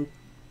down and then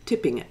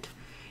tipping it.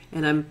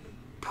 And I'm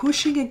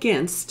pushing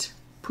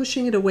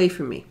it away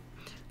from me.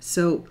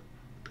 So,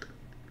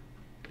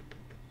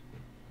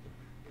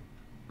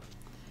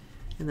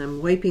 and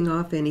I'm wiping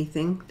off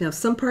anything. Now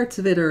some parts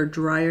of it are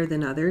drier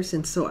than others,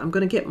 and so I'm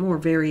going to get more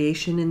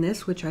variation in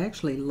this, which I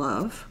actually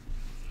love.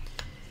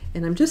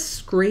 And I'm just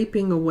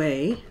scraping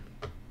away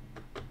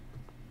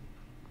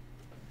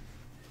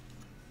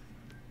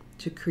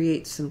to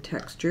create some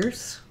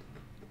textures.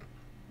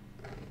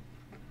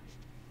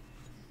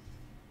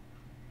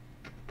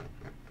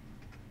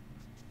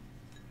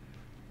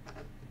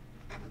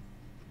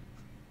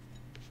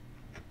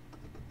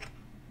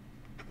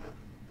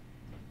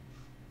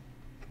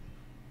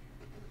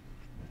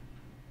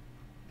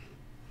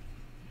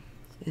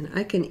 And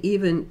I can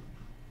even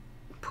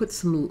put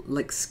some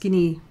like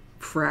skinny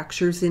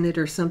fractures in it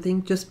or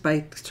something just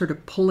by sort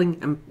of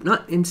pulling,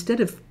 instead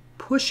of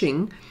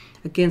pushing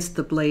against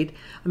the blade,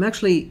 I'm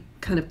actually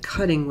kind of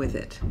cutting with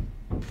it.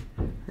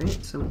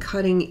 Right? So I'm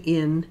cutting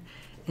in,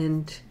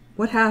 and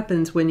what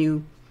happens when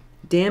you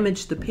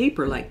damage the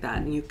paper like that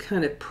and you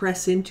kind of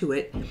press into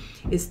it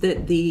is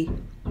that the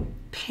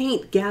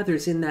paint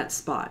gathers in that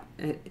spot.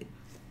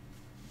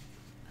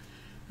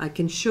 I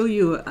can show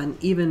you an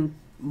even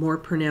more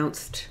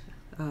pronounced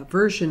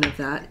version of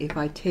that if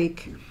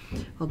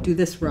I'll do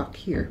this rock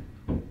here.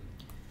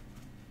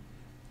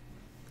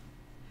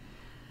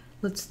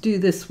 Let's do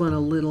this one a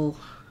little,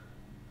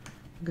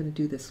 I'm going to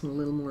do this one a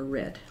little more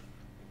red.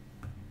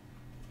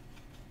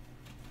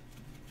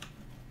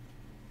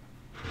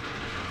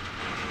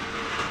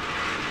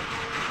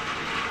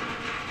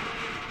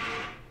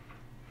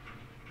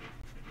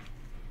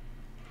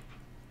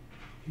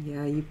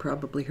 Yeah, you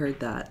probably heard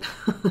that.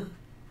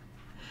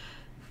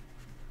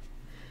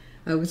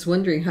 I was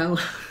wondering how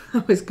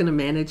I was going to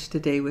manage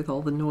today with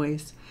all the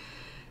noise.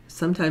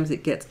 Sometimes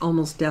it gets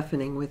almost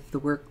deafening with the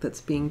work that's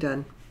being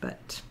done,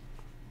 but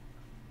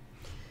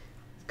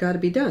it's got to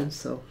be done.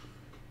 So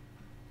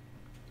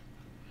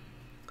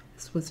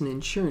this was an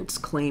insurance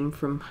claim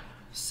from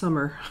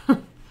summer.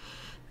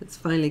 It's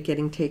finally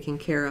getting taken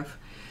care of.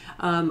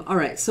 All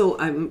right, so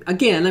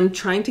I'm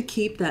trying to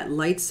keep that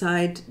light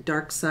side,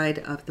 dark side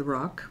of the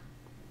rock.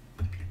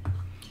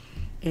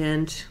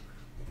 And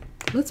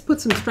let's put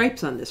some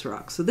stripes on this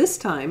rock. So this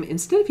time,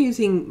 instead of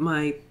using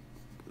my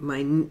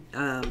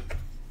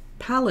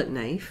palette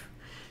knife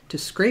to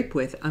scrape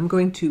with, I'm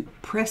going to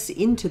press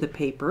into the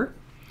paper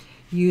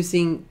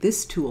using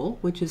this tool,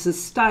 which is a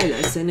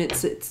stylus. And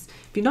it's if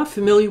you're not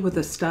familiar with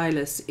a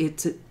stylus,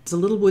 it's a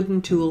little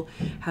wooden tool,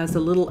 has a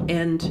little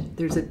end.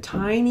 There's a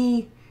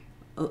tiny,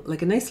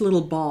 like a nice little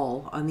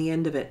ball on the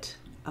end of it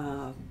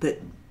that,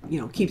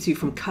 you know, keeps you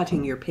from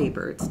cutting your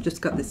paper. It's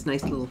just got this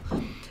nice little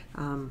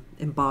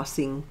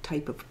embossing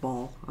type of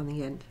ball on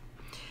the end.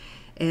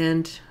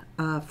 And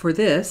for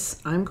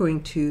this, I'm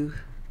going to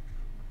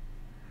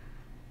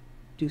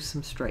do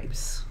some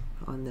stripes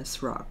on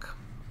this rock.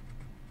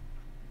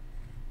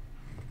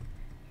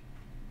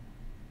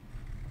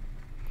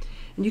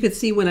 And you can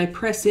see when I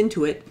press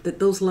into it that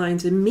those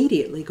lines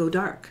immediately go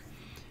dark.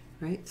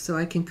 Right? So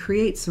I can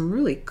create some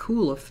really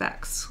cool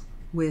effects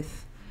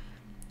with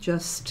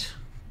just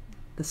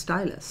the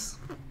stylus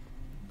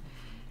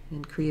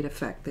and create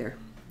effect there.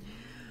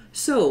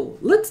 So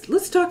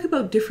let's talk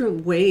about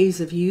different ways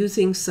of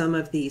using some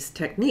of these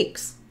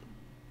techniques.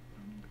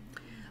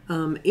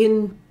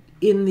 In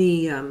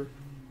the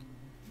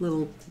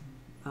little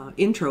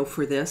intro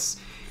for this,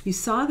 you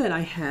saw that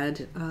I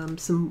had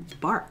some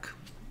bark,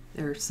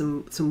 or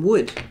some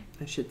wood,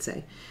 I should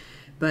say.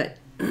 But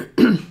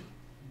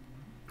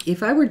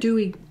if I were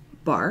doing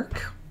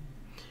bark,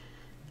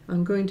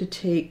 I'm going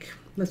to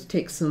let's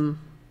take some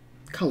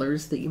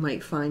colors that you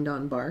might find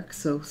on bark.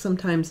 So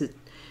sometimes it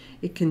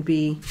can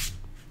be,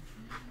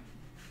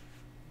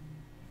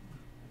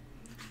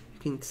 you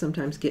can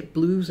sometimes get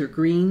blues or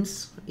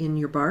greens in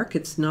your bark.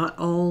 It's not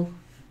all,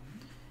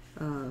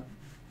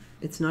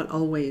 it's not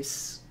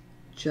always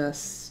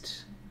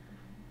just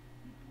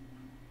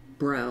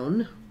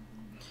brown.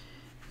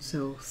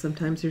 So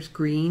sometimes there's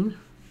green.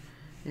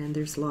 And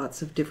there's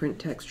lots of different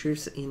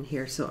textures in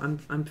here. So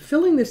I'm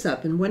filling this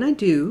up, and when I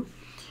do,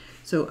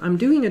 so I'm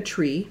doing a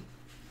tree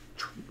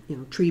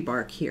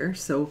bark here.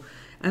 So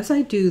as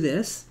I do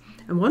this,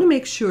 I want to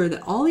make sure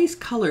that all these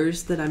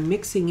colors that I'm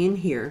mixing in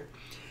here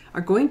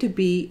are going to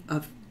be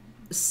of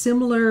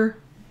similar,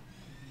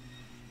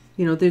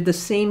 you know, they're the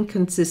same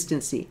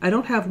consistency. I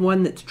don't have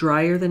one that's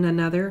drier than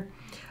another.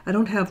 I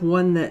don't have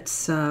one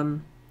that's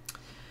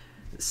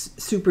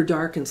super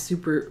dark and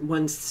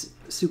one's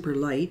super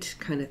light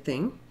kind of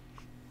thing.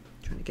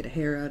 Trying to get a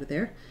hair out of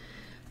there.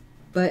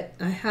 But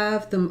I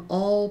have them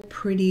all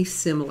pretty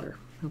similar.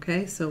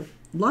 Okay, so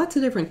lots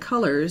of different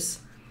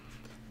colors,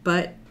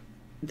 but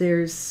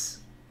there's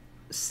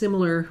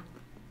similar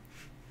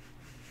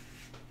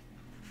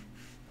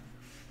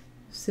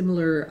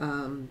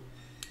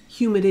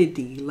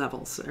humidity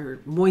levels or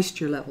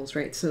moisture levels,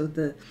 right? So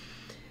the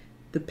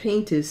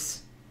paint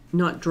is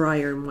not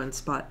drier in one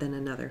spot than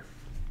another.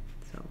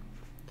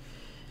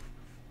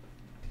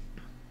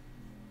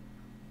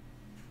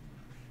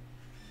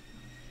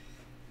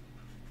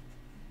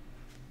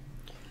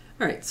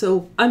 All right,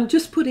 so I'm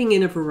just putting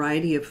in a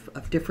variety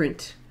of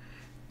different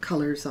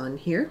colors on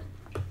here.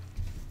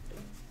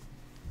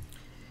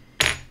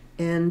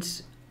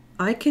 And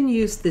I can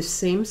use this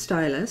same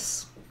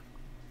stylus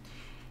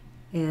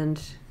and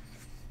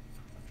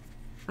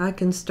I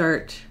can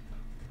start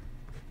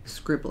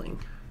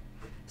scribbling.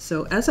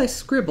 So as I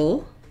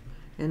scribble,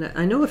 and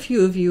I know a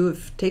few of you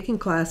have taken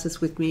classes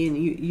with me and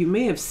you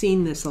may have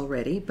seen this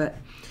already, but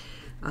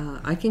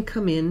I can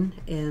come in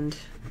and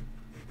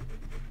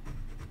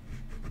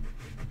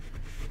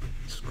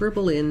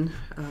scribble in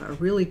a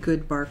really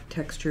good bark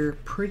texture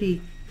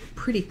pretty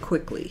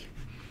quickly.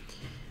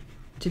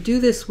 To do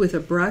this with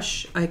a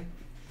brush, I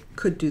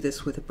could do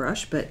this with a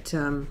brush, but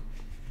and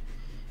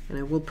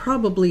I will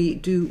probably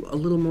do a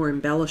little more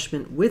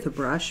embellishment with a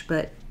brush,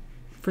 but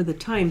for the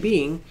time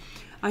being,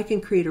 I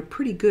can create a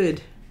pretty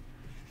good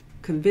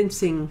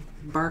convincing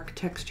bark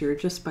texture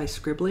just by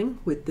scribbling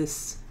with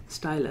this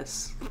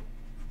stylus.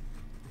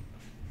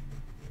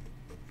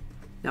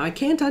 Now I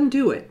can't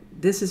undo it.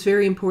 This is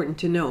very important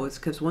to know. It's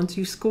because once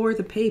you score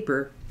the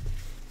paper,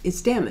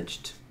 it's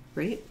damaged,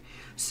 right?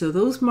 So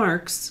those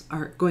marks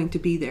are going to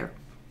be there.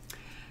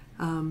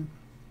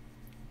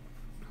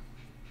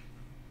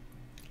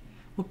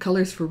 What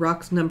colors for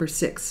rocks number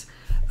 6?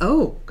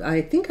 Oh,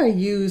 I think I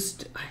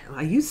used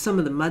some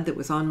of the mud that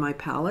was on my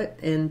palette,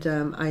 and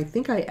I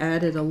think I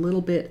added a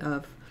little bit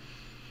of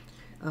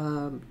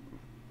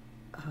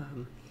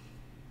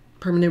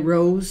permanent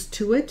rose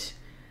to it.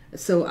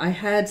 So I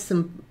had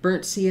some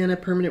burnt sienna,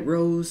 permanent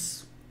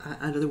rose.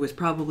 There was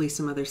probably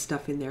some other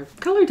stuff in there.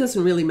 Color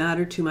doesn't really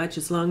matter too much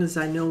as long as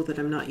I know that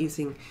I'm not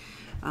using,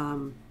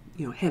 you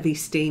know, heavy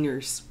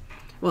stainers.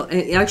 Well,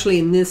 actually,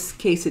 in this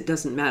case, it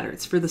doesn't matter.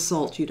 It's for the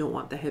salt. You don't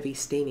want the heavy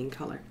staining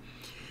color.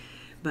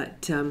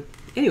 But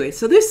anyway,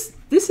 so this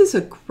is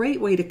a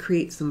great way to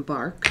create some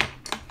bark.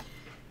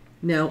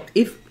 Now,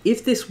 if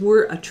this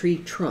were a tree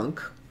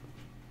trunk,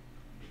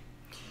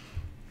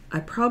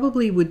 I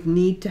probably would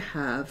need to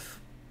have,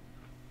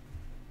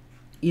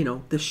 you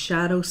know, the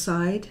shadow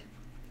side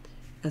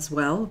as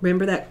well.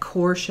 Remember that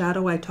core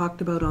shadow I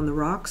talked about on the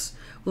rocks?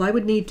 Well, I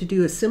would need to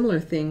do a similar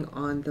thing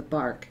on the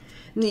bark.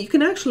 And you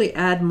can actually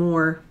add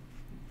more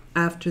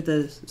after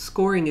the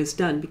scoring is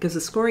done, because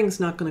the scoring is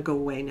not going to go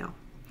away now.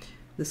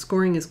 The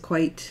scoring is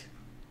quite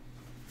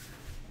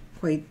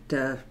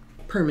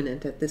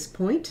permanent at this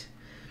point.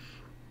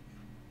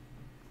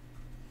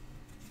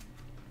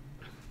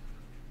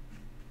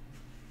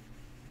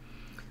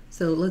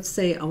 So let's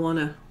say I want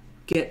to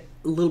get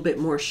a little bit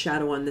more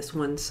shadow on this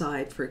one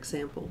side, for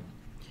example.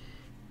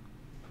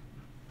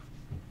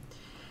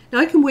 Now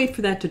I can wait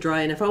for that to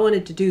dry, and if I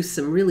wanted to do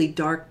some really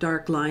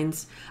dark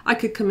lines, I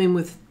could come in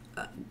with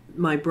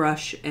my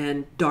brush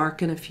and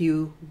darken a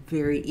few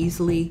very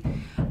easily.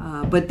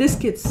 But this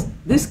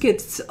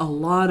gets a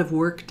lot of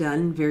work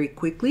done very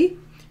quickly,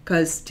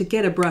 because to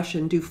get a brush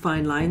and do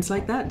fine lines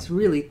like that, it's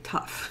really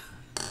tough.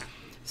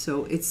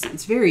 So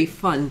it's very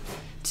fun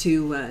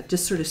to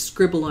just sort of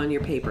scribble on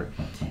your paper.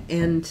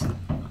 And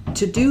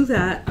to do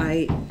that,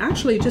 I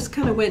actually just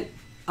kind of went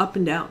up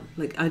and down.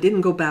 Like, I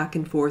didn't go back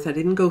and forth. I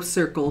didn't go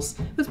circles.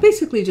 It was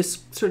basically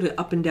just sort of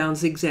up and down,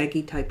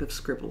 zigzaggy type of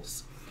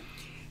scribbles.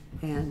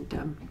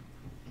 And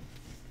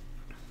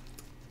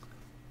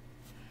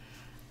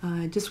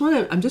I'm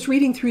just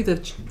reading through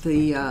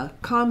the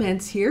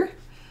comments here.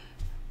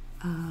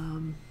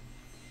 Could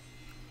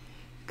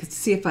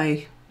see if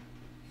I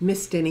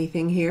missed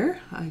anything here.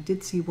 I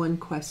did see one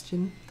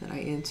question that I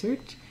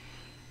answered.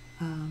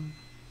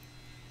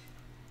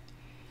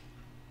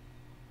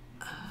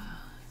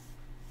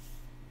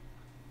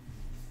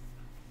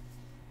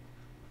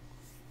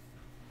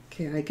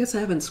 Okay, I guess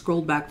I haven't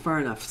scrolled back far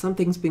enough.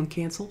 Something's been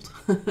canceled.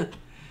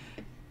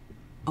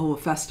 Oh, a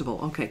festival.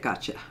 Okay,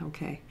 gotcha.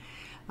 Okay.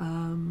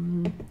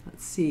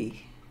 Let's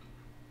see.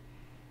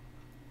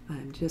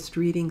 I'm just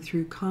reading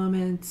through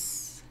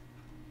comments.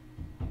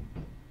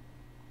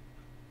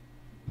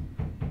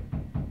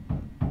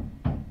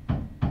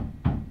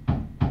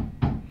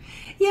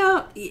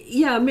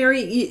 Yeah,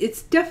 Mary,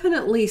 it's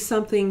definitely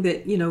something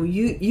that, you know,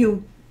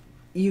 you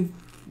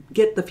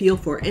get the feel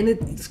for. And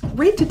it's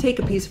great to take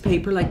a piece of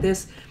paper like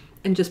this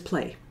and just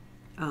play.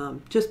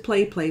 Just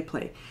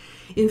play.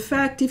 In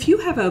fact, if you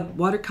have a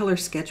watercolor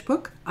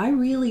sketchbook, I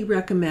really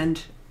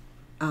recommend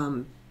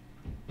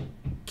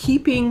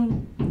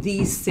keeping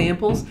these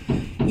samples.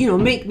 You know,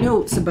 make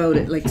notes about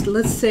it. Like,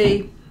 let's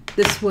say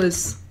this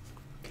was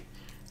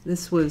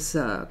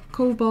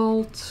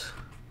cobalt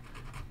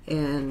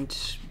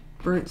and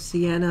burnt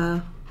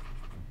sienna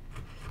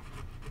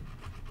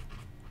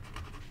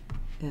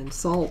and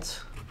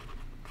salt.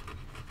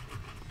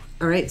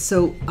 All right,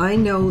 so I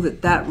know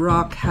that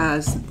rock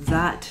has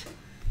that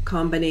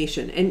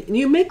combination, and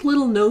you make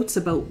little notes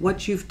about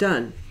what you've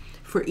done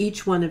for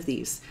each one of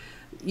these.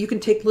 You can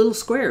take little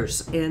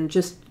squares and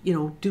just, you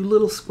know, do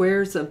little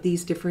squares of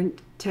these different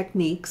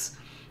techniques,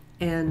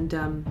 and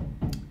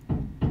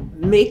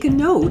make a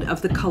note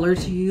of the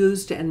colors you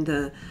used and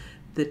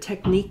the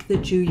technique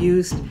that you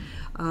used.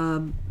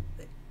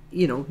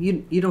 You know,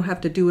 you don't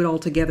have to do it all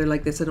together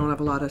like this. I don't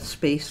have a lot of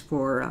space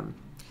for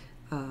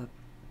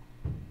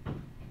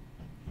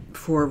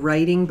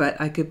writing, but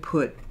I could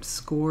put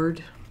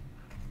scored,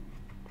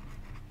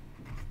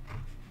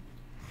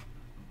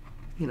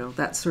 you know,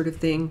 that sort of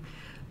thing.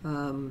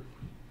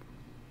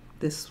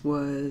 This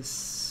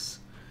was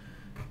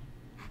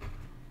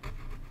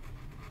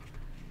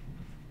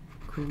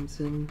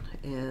crimson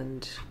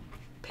and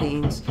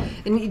pains,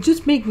 and you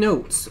just make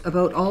notes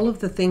about all of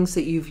the things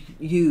that you've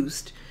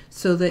used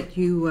so that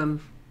you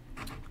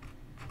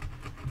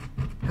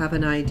have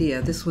an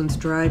idea. This one's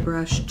dry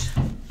brushed.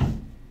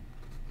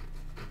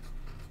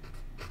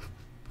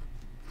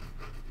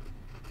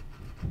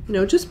 You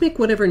know, just make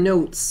whatever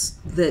notes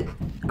that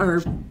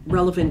are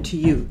relevant to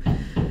you.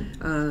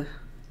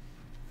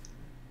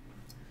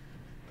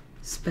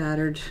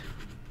 Spattered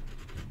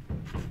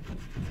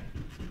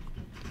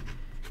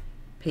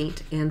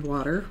paint and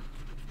water.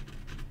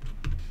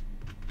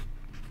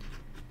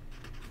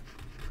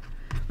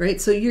 Right,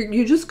 so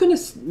you're just going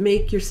to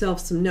make yourself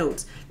some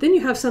notes. Then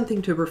you have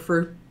something to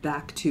refer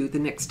back to the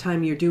next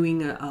time you're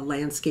doing a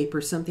landscape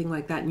or something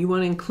like that, and you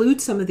want to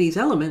include some of these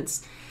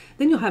elements,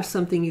 then you'll have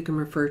something you can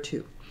refer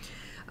to.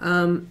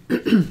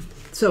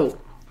 So,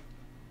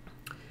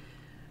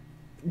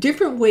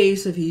 different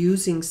ways of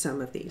using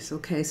some of these.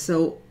 Okay,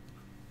 so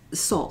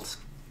salt.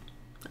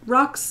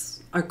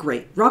 Rocks are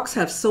great. Rocks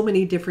have so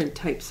many different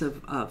types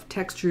of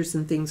textures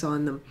and things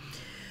on them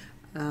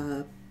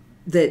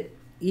that,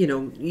 you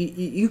know,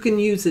 you can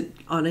use it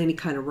on any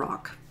kind of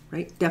rock,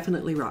 right?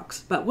 Definitely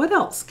rocks. But what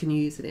else can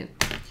you use it in?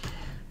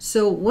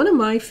 So one of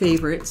my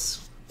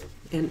favorites,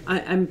 and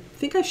I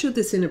think I showed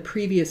this in a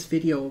previous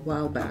video a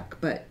while back,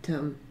 but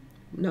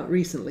not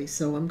recently,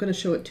 so I'm going to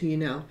show it to you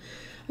now.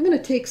 I'm going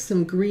to take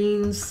some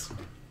greens.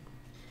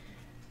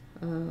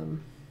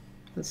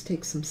 Let's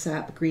take some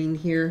sap green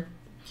here.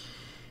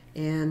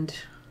 And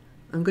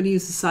I'm going to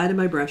use the side of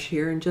my brush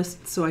here, and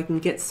just so I can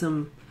get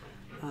some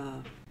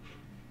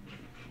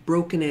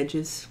broken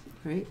edges,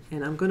 right?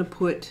 And I'm going to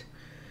put,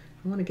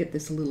 I want to get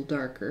this a little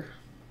darker.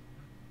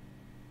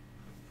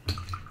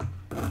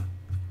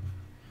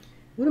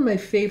 One of my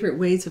favorite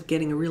ways of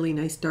getting a really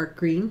nice dark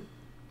green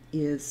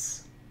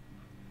is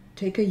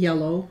take a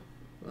yellow,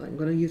 I'm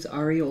going to use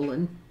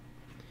Aureolin,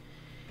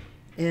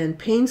 and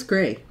Payne's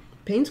Gray.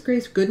 Payne's Gray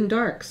is good and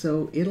dark,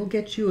 so it'll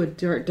get you a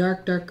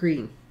dark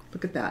green.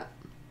 Look at that.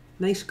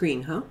 Nice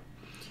green, huh?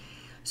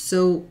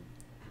 So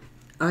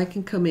I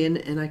can come in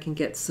and I can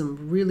get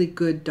some really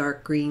good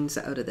dark greens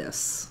out of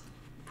this.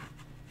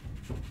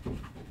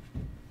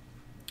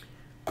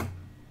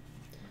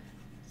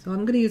 So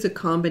I'm going to use a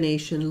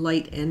combination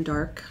light and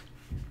dark.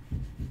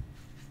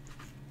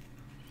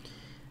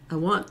 I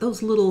want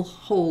those little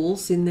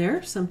holes in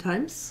there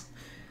sometimes,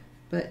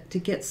 but to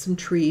get some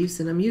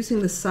trees, and I'm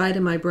using the side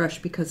of my brush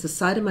because the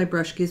side of my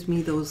brush gives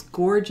me those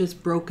gorgeous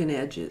broken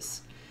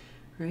edges,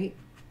 right?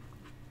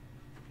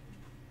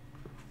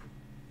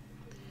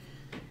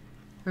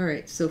 All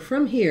right, so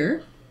from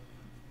here,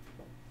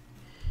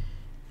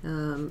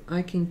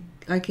 I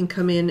can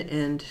come in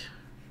and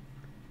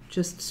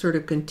just sort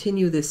of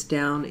continue this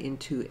down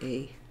into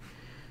a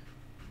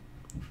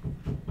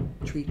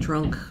tree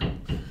trunk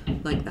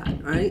like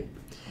that, right?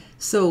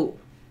 So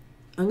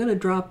I'm going to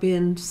drop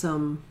in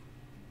some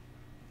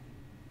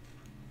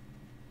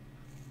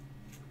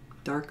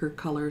darker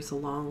colors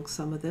along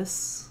some of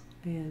this,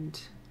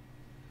 and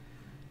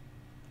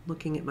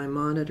looking at my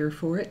monitor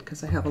for it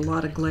because I have a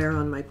lot of glare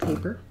on my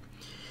paper.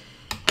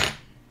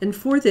 And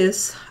for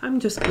this, I'm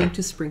just going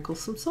to sprinkle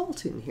some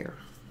salt in here.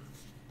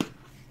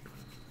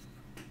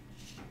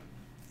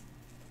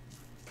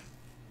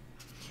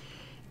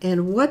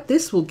 And what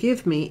this will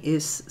give me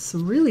is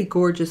some really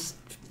gorgeous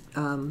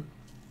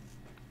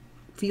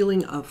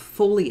feeling of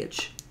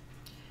foliage.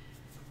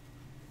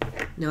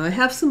 Now I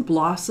have some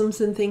blossoms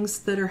and things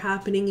that are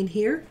happening in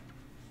here.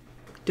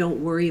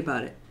 Don't worry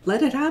about it.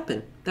 Let it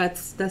happen.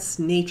 That's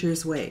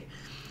nature's way.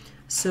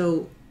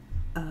 So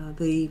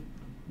the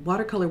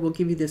watercolor will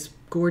give you this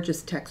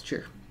gorgeous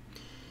texture.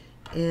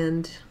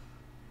 And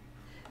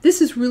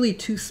this is really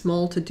too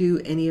small to do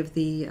any of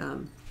the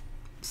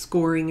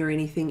scoring or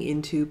anything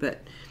into, but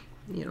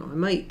you know, I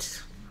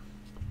might,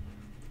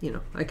 you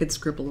know, I could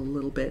scribble a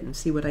little bit and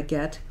see what I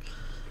get.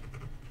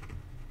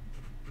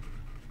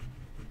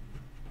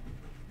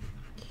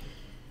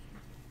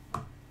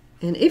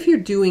 And if you're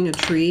doing a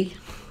tree,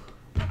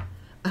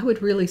 I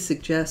would really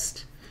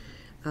suggest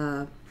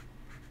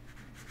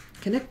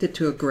connect it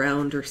to a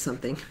ground or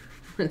something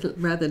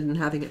rather than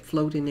having it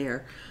float in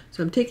air.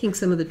 So I'm taking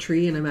some of the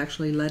tree and I'm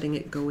actually letting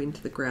it go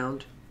into the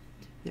ground.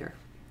 There,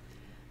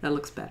 that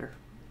looks better.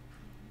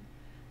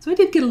 So I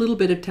did get a little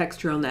bit of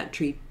texture on that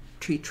tree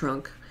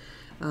trunk,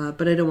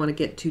 but I don't want to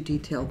get too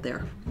detailed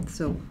there.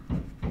 So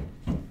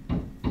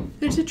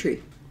there's a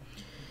tree.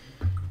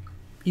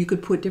 You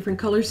could put different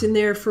colors in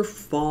there for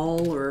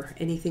fall or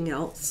anything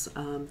else.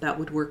 That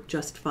would work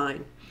just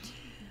fine.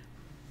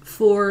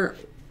 For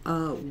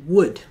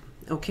wood,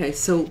 okay,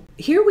 so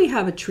here we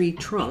have a tree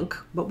trunk,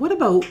 but what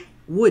about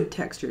wood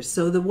textures?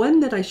 So the one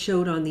that I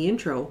showed on the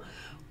intro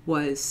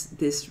was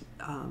this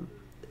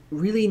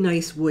really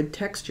nice wood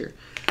texture.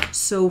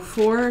 So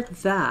for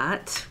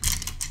that,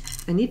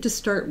 I need to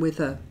start with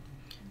a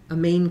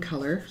main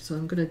color. So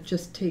I'm going to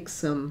just take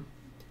some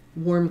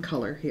warm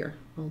color here.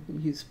 I'll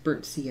use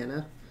burnt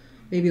sienna,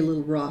 maybe a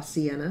little raw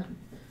sienna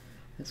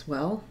as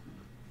well.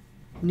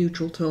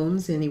 Neutral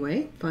tones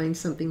anyway. Find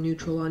something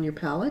neutral on your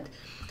palette.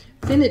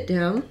 Thin it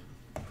down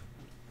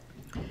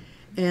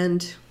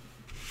and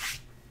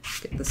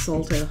get the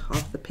salt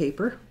off the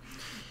paper.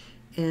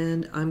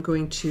 And I'm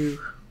going to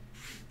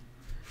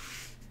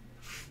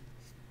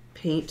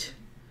paint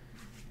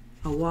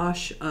a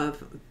wash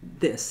of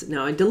this.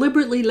 Now I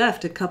deliberately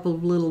left a couple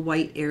of little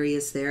white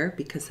areas there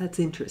because that's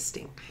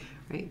interesting,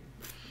 right?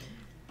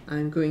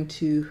 I'm going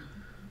to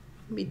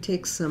maybe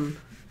take some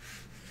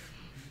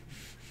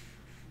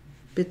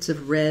bits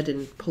of red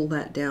and pull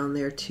that down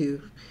there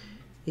too,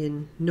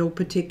 in no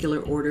particular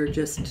order,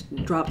 just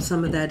drop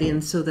some of that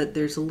in so that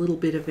there's a little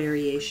bit of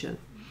variation.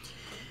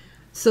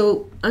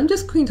 So I'm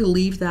just going to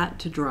leave that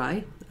to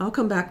dry. I'll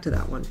come back to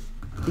that one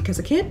because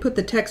I can't put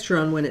the texture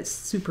on when it's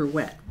super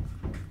wet.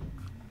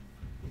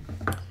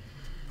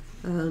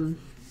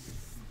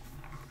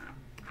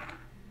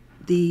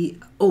 The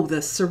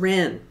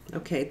saran.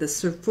 Okay,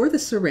 for the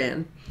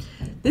saran,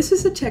 this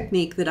is a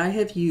technique that I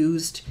have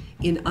used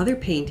in other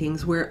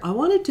paintings where I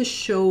wanted to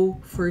show,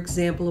 for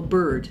example, a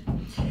bird,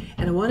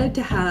 and I wanted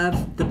to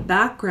have the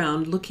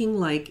background looking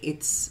like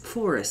it's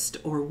forest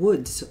or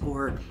woods,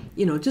 or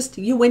just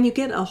when you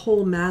get a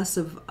whole mass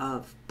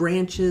of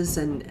branches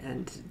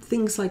and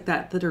things like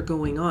that are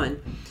going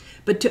on.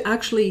 But to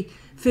actually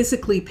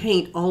physically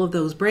paint all of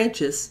those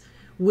branches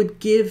would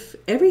give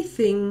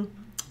everything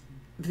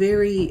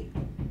very,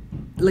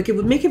 like, it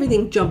would make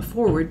everything jump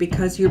forward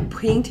because you're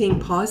painting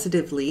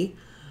positively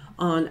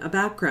on a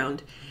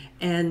background,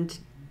 and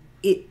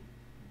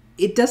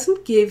it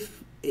doesn't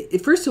give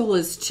it. First of all,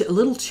 it's a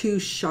little too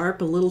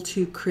sharp, a little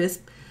too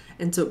crisp,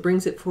 and so it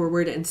brings it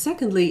forward, and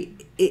secondly,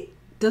 it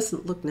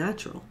doesn't look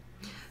natural.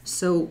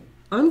 So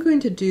I'm going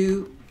to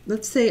do,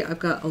 let's say I've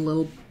got a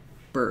little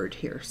bird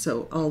here,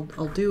 so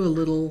I'll do a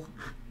little,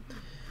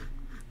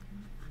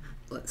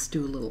 let's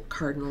do a little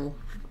cardinal,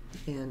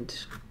 and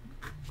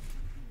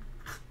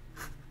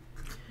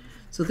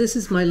so this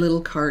is my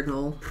little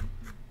cardinal.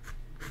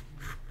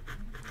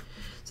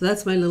 So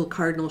that's my little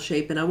cardinal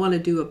shape, and I want to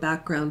do a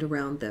background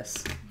around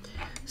this.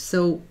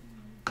 So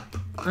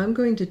I'm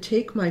going to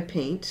take my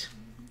paint.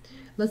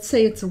 Let's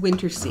say it's a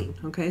winter scene,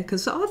 okay?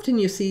 Because often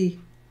you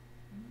see,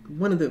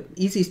 one of the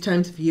easiest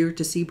times of year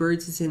to see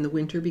birds is in the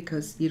winter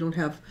because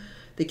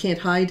they can't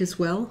hide as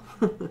well.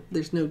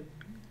 There's no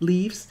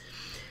leaves.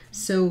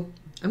 So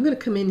I'm going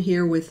to come in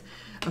here with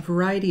a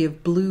variety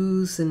of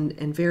blues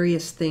and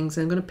various things.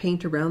 I'm going to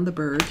paint around the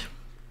bird.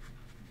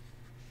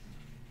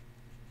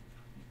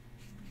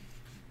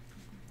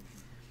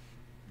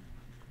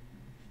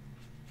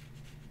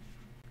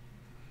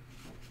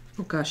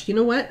 Oh gosh, you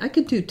know what? I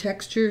could do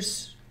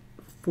textures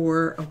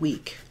for a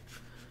week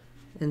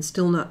and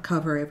still not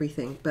cover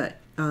everything, but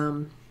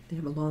they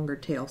have a longer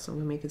tail, so I'm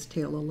going to make his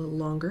tail a little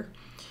longer.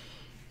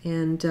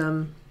 And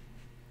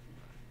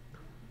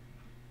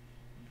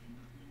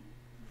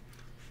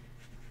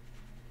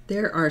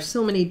there are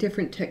so many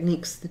different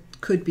techniques that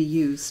could be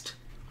used.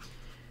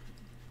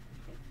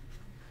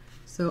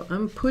 So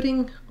I'm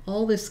putting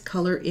all this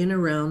color in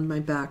around my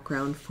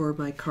background for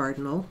my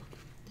cardinal.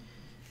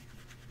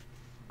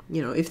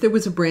 If there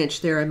was a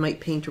branch there, I might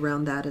paint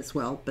around that as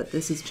well, but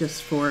this is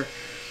just for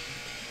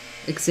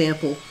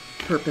example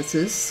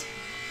purposes.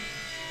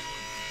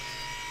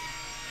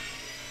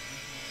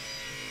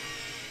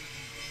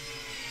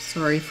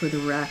 Sorry for the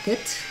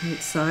racket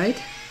outside.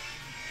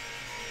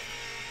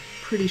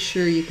 Pretty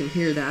sure you can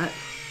hear that.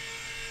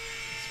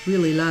 It's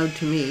really loud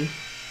to me.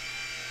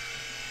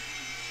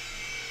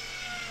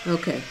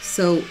 Okay,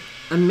 so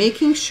I'm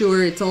making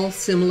sure it's all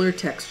similar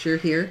texture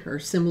here, or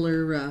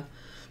similar,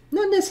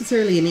 not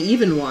necessarily an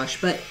even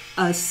wash, but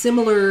a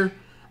similar,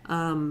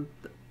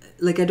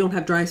 like I don't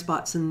have dry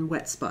spots and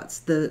wet spots.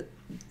 The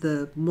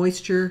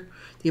moisture,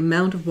 the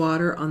amount of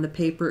water on the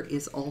paper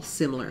is all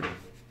similar.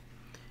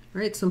 All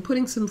right, so I'm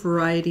putting some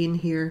variety in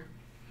here.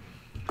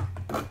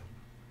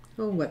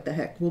 Oh, what the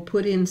heck. We'll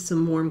put in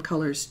some warm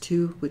colors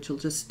too, which will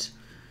just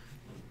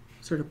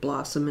sort of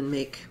blossom and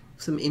make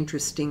some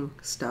interesting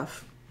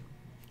stuff.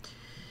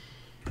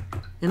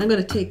 And I'm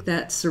going to take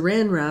that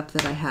saran wrap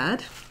that I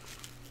had.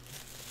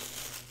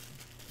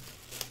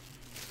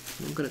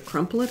 I'm going to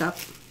crumple it up.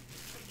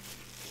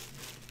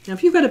 Now,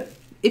 if you've got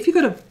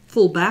a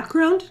full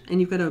background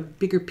and you've got a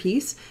bigger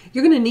piece,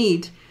 you're going to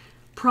need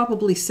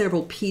probably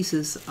several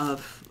pieces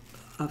of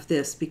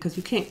this, because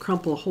you can't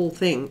crumple a whole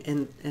thing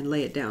and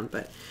lay it down.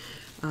 But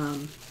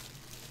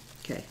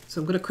okay, so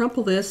I'm going to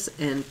crumple this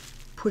and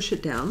push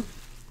it down,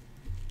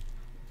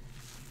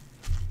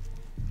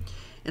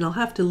 and I'll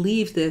have to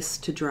leave this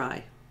to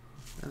dry.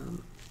 All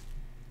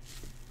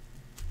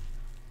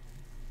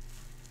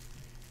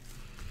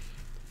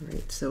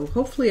right, so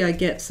hopefully I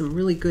get some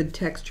really good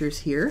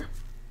textures here.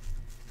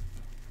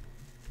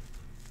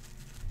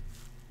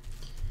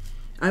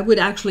 I would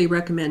actually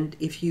recommend,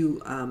 if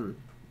you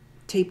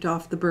taped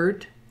off the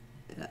bird,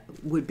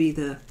 would be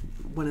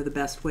one of the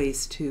best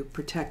ways to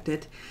protect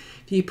it.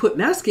 If you put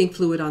masking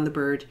fluid on the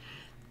bird,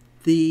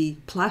 the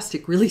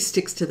plastic really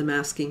sticks to the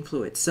masking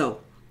fluid. So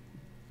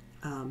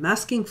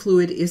masking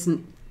fluid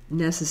isn't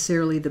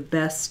necessarily the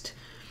best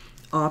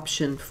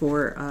option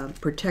for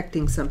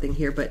protecting something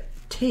here, but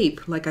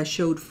tape, like I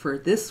showed for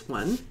this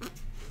one,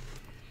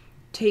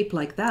 tape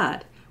like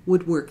that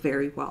would work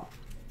very well.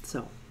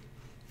 So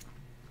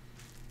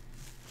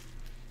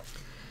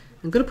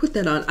I'm going to put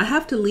that on. I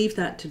have to leave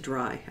that to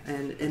dry,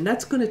 and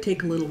that's going to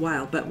take a little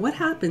while. But what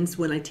happens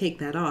when I take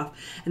that off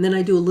and then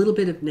I do a little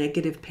bit of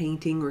negative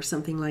painting or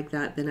something like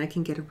that, then I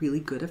can get a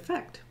really good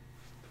effect.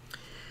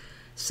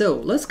 So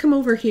let's come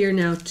over here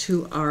now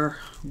to our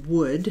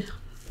wood.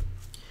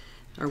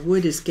 Our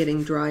wood is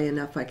getting dry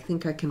enough. I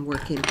think I can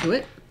work into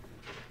it.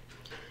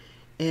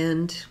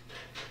 And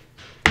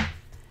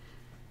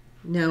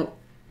now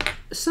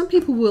some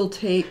people will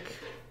take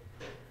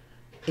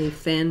a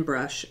fan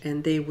brush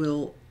and they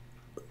will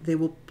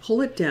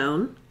pull it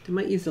down. They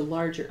might use a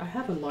larger, I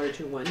have a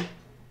larger one,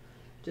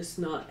 just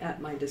not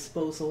at my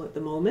disposal at the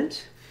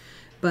moment.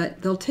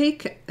 But they'll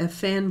take a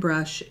fan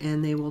brush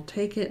and they will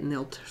take it and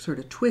they'll sort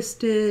of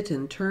twist it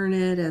and turn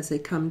it as they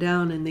come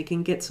down, and they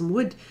can get some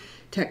wood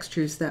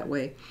textures that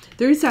way.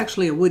 There is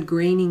actually a wood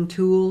graining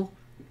tool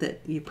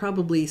that you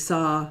probably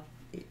saw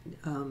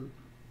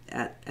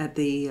at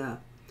the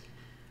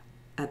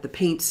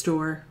paint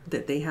store,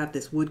 that they have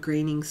this wood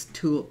graining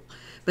tool,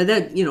 but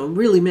that, you know,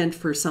 really meant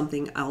for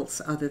something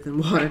else other than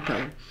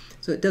watercolor.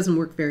 So it doesn't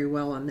work very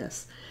well on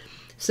this.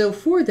 So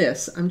for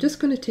this, I'm just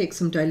going to take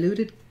some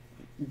diluted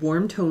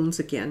warm tones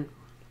again,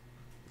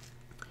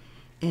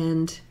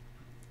 and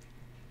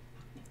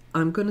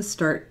I'm going to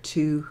start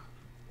to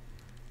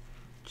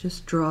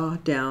just draw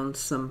down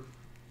some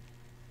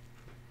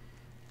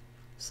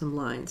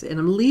lines, and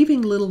I'm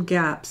leaving little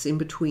gaps in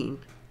between.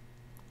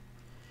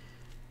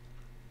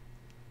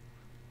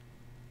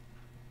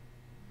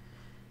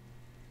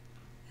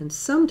 And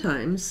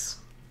sometimes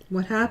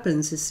what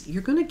happens is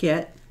you're going to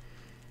get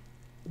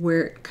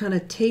where it kind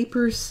of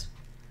tapers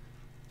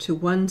to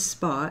one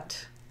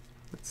spot.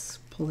 Let's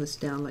pull this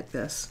down like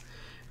this,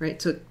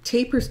 right? So it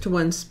tapers to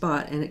one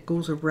spot and it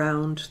goes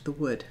around the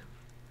wood.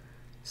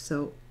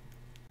 So,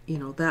 you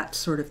know, that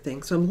sort of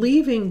thing. So I'm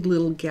leaving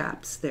little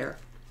gaps there.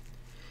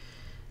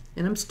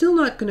 And I'm still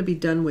not going to be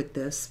done with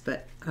this,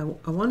 but I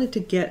wanted to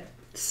get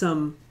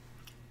some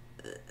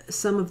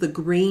of the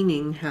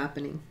graining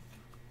happening.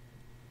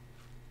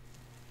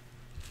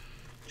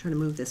 Trying to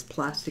move this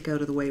plastic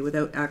out of the way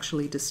without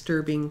actually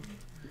disturbing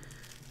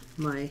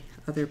my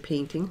other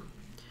painting.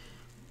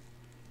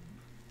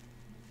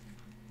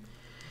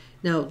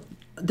 Now,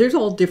 there's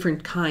all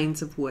different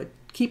kinds of wood.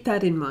 Keep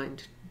that in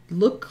mind.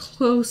 Look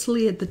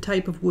closely at the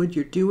type of wood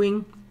you're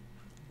doing,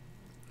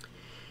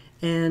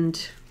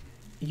 and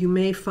you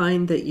may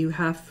find that you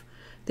have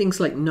things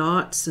like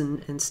knots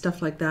and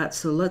stuff like that.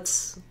 So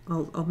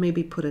I'll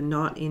maybe put a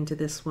knot into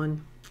this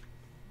one.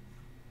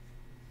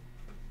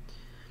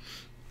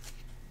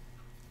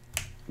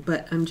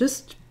 But I'm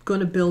just going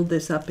to build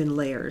this up in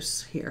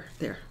layers here,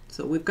 there.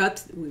 So we've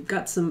got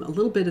a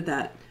little bit of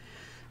that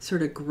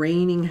sort of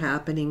graining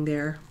happening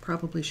there.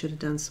 Probably should have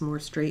done some more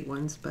straight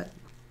ones, but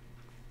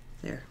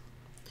there.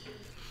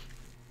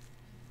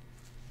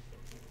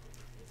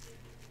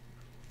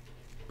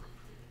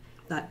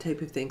 That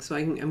type of thing. So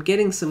I'm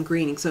getting some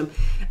graining. So I'm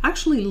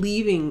actually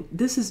leaving,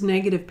 this is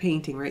negative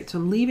painting, right? So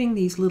I'm leaving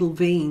these little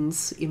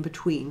veins in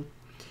between.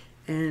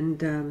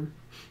 And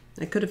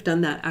I could have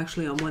done that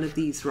actually on one of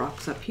these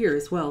rocks up here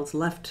as well. It's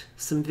left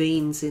some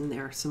veins in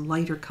there, some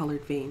lighter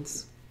colored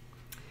veins.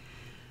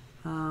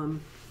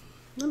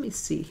 Let me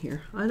see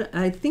here.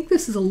 I think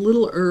this is a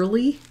little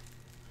early,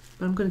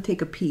 but I'm going to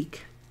take a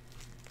peek.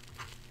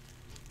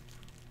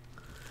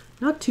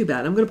 Not too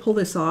bad. I'm going to pull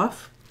this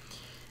off.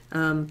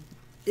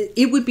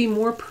 It would be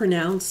more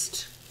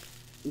pronounced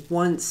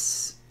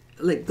once,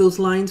 like those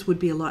lines would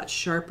be a lot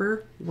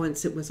sharper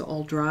once it was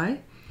all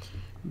dry,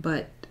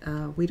 but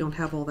we don't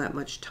have all that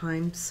much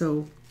time.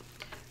 So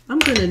I'm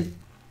going to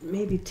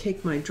maybe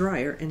take my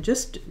dryer and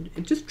just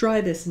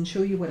dry this and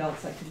show you what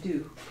else I can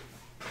do.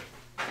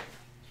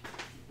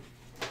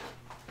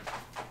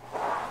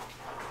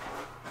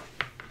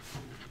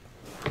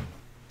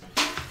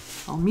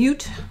 I'll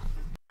mute.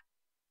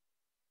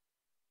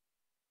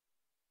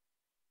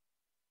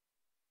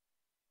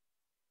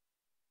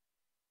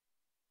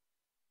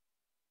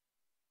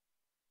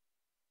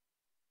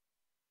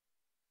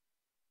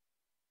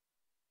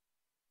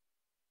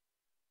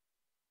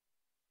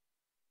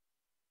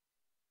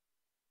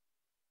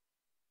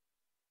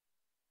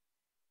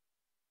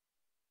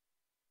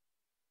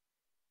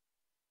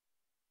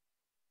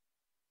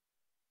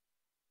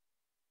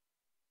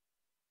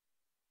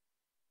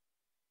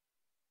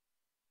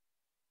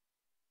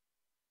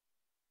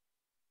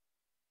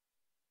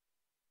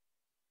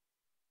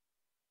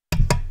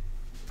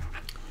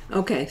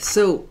 Okay,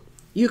 so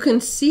you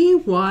can see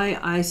why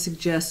I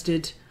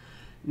suggested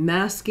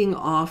masking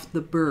off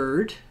the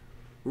bird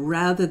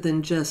rather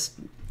than just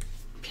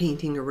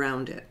painting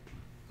around it.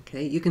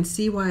 Okay, you can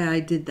see why I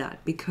did that,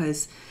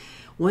 because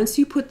once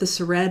you put the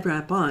saran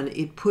wrap on,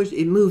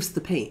 it moves the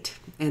paint,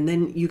 and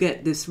then you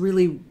get this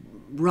really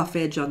rough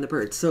edge on the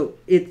bird. So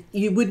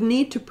you would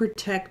need to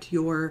protect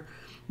your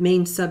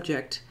main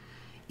subject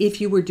if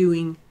you were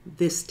doing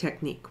this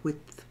technique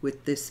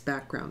with this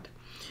background.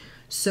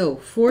 So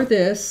for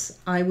this,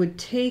 I would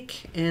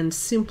take and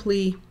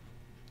simply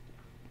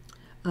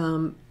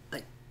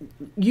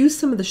use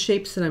some of the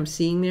shapes that I'm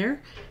seeing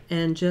there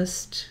and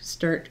just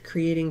start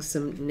creating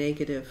some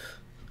negative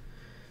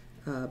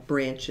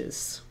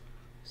branches.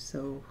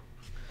 So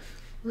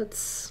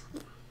let's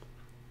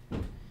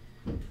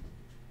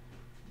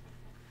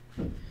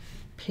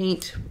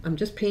paint. I'm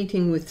just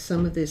painting with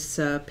some of this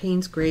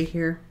Payne's Gray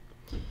here.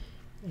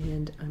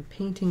 And I'm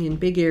painting in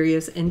big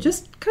areas, and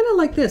just kind of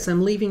like this,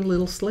 I'm leaving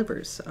little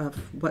slivers of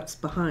what's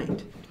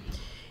behind.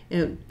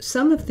 And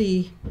some of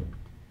that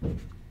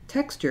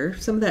texture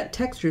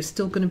is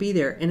still going to be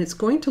there, and it's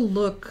going to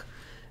look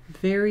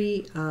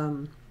very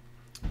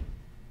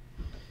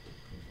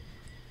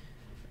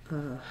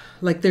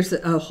like there's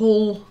a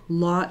whole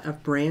lot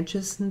of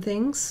branches and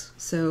things,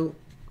 so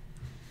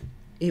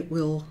it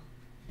will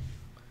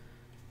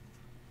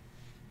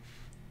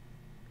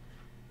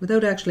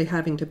without actually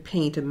having to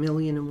paint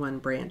 1,000,001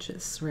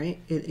 branches, right?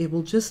 It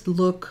will just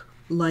look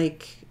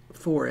like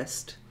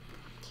forest,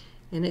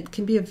 and it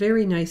can be a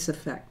very nice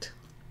effect.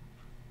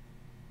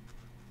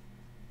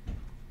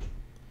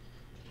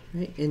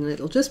 Right? And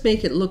it'll just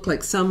make it look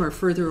like some are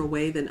further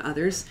away than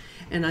others,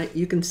 and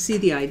you can see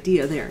the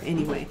idea there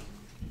anyway.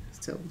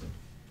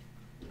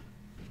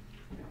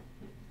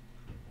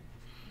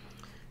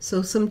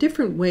 So some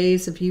different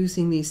ways of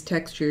using these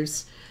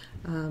textures,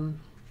 and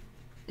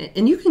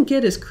you can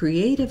get as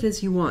creative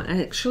as you want.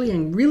 I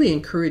really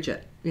encourage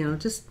it. You know,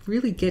 just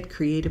really get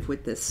creative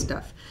with this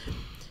stuff.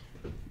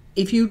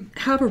 If you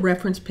have a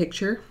reference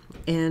picture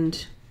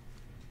and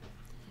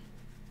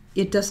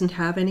it doesn't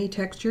have any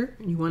texture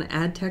and you want to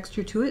add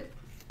texture to it,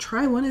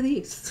 try one of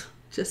these.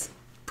 Just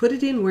put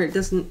it in where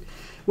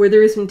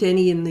there isn't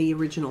any in the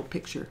original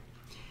picture.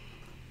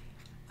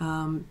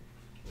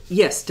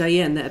 Yes,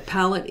 Diane, that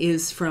palette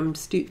is from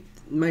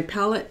my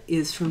palette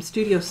is from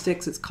Studio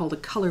 6. It's called a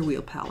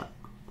Colorwheel palette.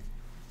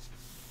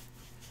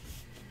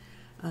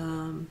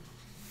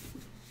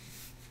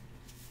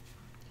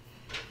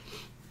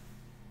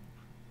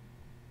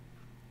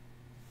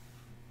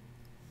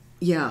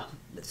 Yeah,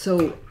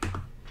 so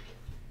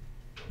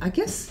I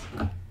guess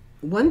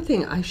one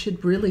thing I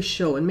should really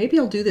show, and maybe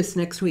I'll do this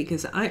next week,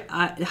 is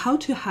how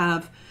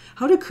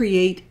to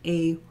create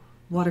a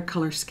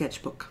watercolor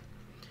sketchbook.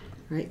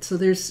 Right, so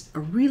there's a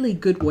really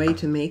good way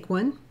to make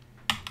one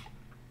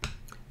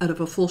out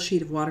of a full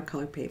sheet of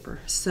watercolor paper.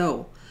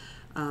 So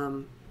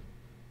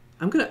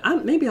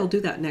maybe I'll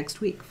do that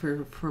next week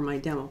for my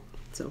demo.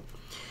 So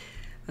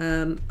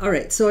all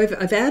right, so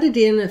I've added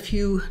in a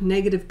few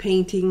negative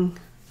painting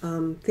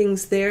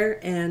things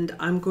there, and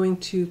I'm going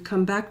to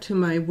come back to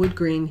my wood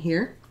grain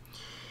here,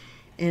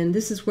 and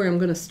this is where I'm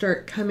going to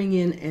start coming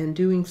in and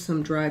doing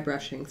some dry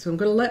brushing. So I'm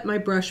going to let my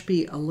brush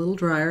be a little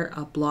drier.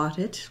 I'll blot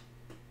it.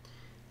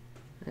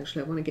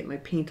 Actually, I want to get my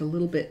paint a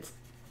little bit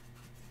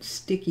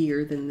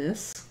stickier than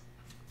this.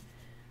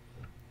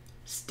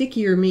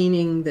 Stickier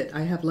meaning that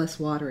I have less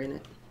water in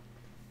it.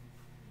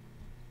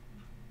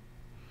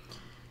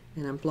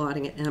 And I'm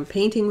blotting it, and I'm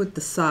painting with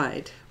the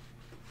side.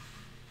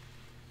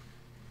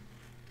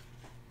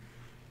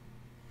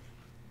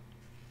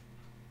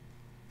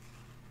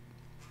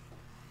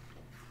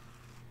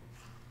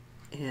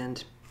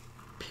 And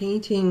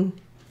painting,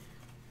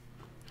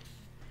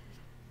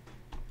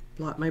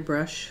 blot my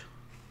brush.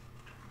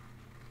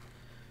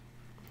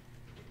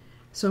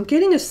 So I'm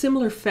getting a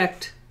similar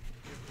effect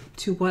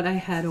to what I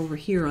had over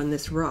here on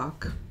this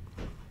rock.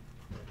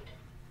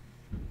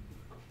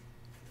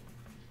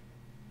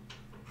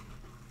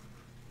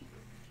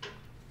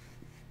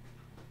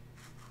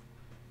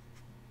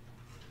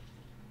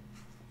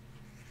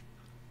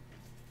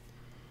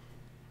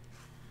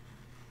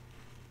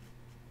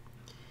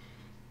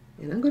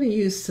 And I'm going to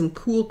use some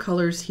cool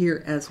colors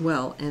here as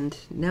well. And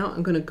now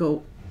I'm going to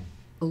go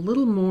a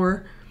little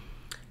more,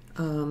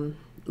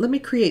 let me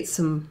create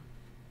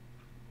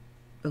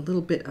a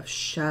little bit of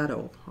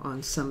shadow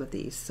on some of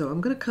these. So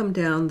I'm going to come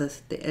down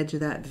the edge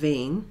of that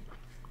vein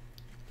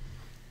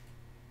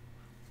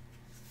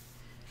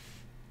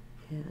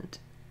and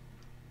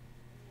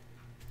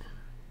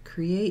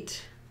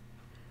create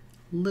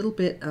a little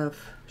bit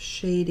of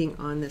shading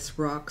on this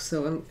rock.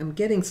 So I'm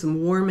getting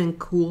some warm and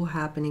cool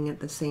happening at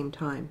the same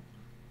time.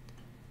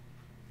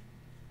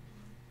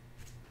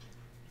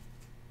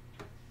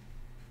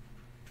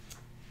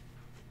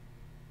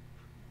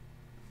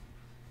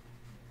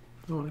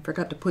 Oh, I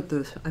forgot to put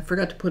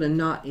a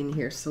knot in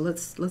here. So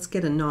let's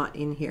get a knot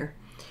in here.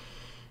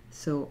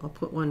 So I'll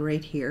put one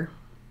right here.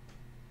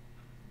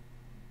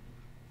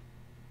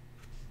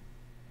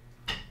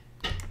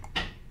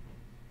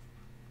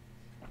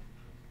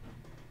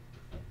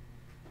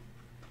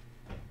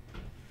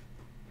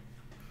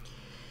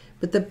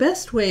 But the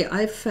best way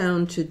I've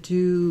found to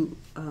do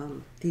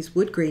these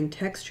wood grain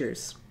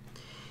textures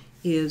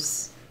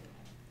is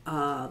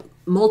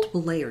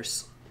multiple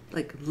layers.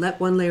 Like let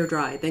one layer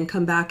dry, then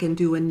come back and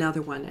do another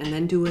one, and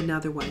then do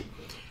another one.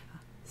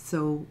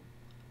 So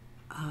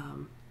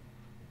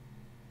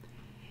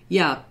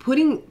yeah,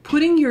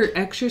 putting your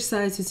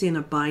exercises in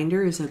a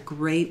binder is a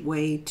great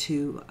way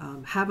to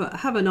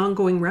have an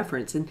ongoing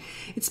reference. And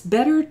it's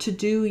better to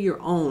do your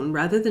own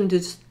rather than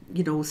just,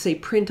 you know, say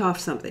print off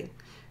something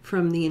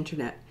from the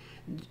internet.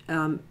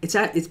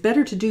 It's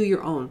better to do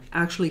your own.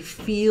 Actually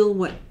feel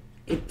what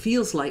it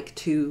feels like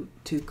to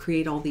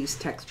create all these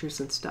textures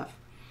and stuff.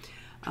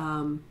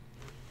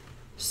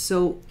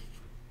 So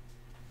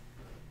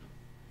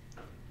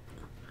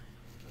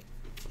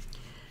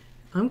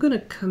I'm going to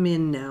come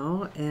in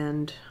now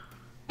and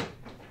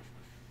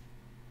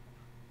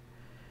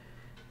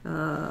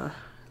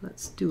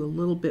let's do a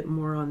little bit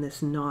more on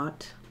this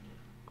knot.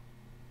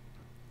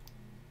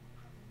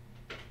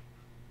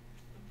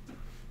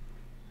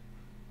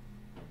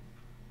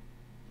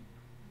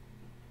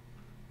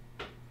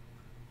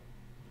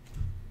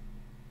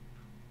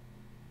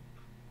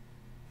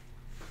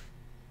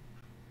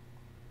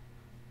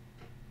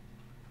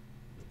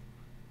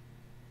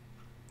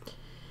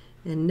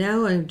 And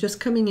now I'm just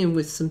coming in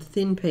with some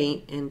thin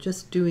paint and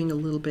just doing a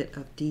little bit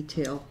of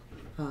detail.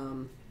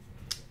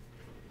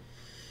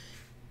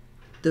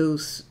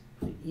 Those,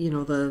 you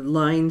know, the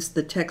lines,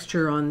 the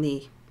texture on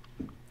the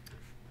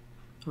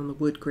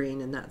wood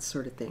grain and that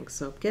sort of thing.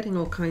 So getting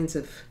all kinds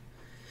of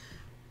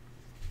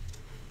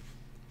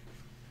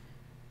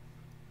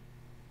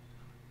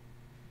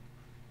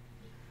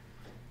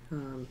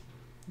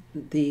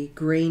the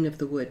grain of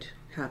the wood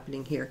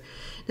happening here.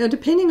 Now,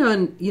 depending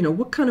on, you know,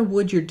 what kind of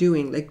wood you're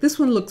doing, like this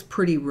one looks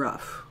pretty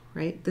rough,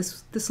 right?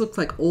 This looks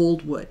like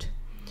old wood.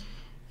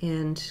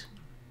 And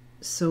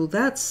so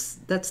that's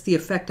the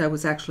effect I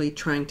was actually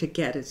trying to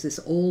get, is this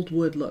old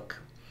wood look.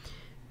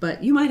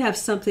 But you might have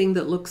something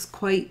that looks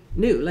quite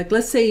new. Like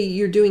let's say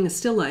you're doing a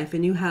still life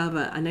and you have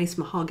a nice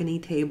mahogany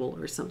table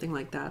or something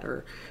like that,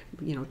 or,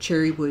 you know,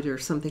 cherry wood or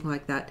something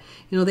like that.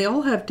 You know, they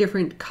all have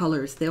different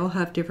colors. They all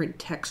have different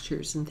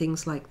textures and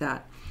things like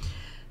that.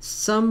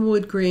 Some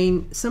wood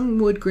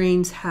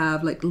grains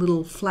have like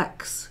little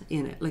flecks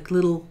in it, like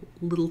little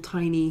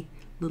tiny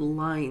little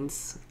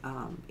lines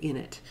in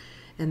it,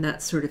 and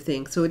that sort of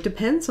thing. So it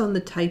depends on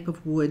the type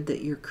of wood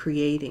that you're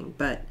creating,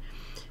 but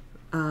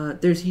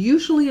there's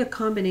usually a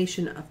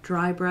combination of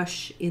dry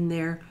brush in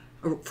there.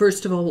 Or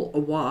first of all, a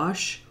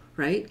wash,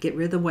 right? Get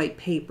rid of the white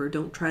paper.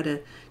 Don't try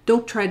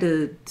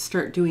to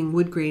start doing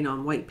wood grain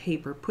on white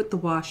paper. Put the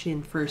wash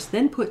in first,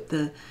 then put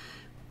the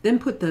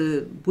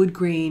wood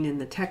grain and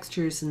the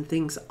textures and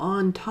things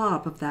on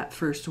top of that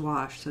first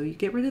wash. So you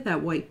get rid of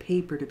that white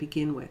paper to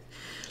begin with.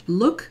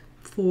 Look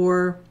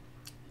for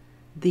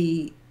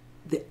the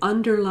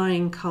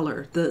underlying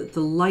color, the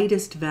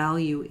lightest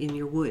value in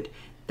your wood.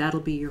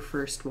 That'll be your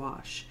first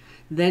wash.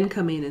 Then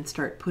come in and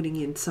start putting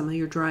in some of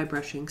your dry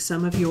brushing,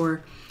 some of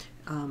your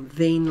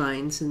vein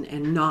lines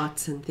and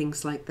knots and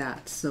things like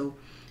that. So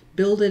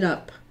build it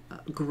up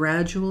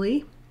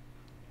gradually,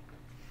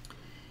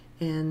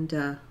 and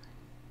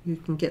you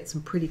can get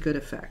some pretty good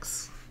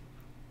effects.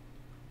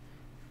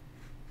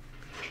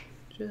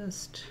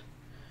 Just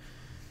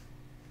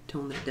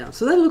tone that down.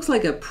 So that looks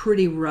like a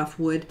pretty rough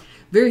wood,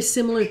 very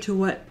similar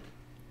to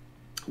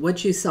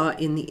what you saw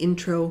in the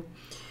intro.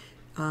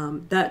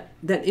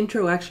 That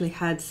intro actually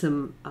had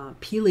some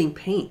peeling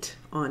paint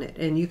on it,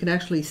 and you can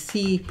actually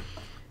see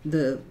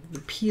the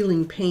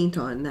peeling paint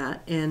on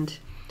that. And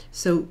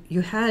so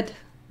you had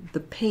the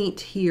paint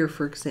here,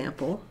 for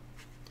example.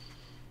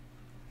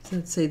 So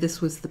let's say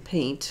this was the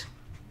paint,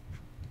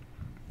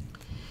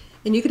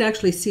 and you could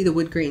actually see the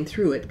wood grain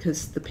through it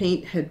because the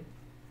paint had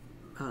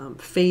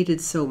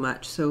faded so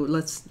much. So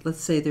let's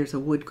say there's a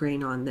wood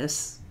grain on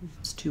this.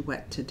 It's too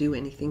wet to do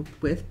anything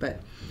with,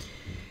 but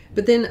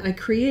then I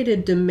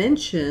created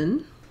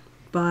dimension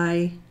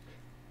by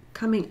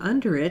coming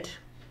under it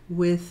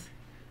with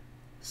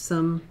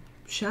some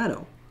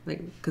shadow,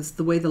 like, because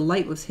the way the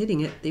light was hitting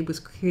it, it was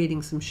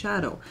creating some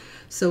shadow.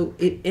 So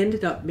it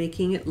ended up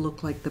making it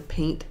look like the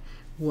paint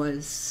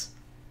was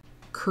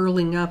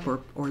curling up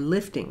or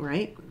lifting,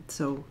 right?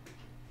 So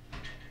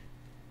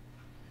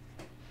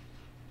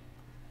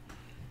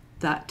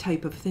that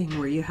type of thing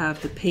where you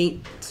have the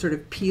paint sort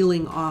of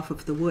peeling off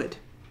of the wood.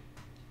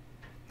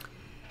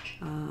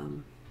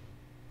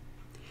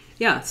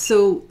 Yeah,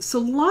 so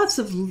lots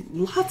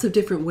of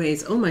different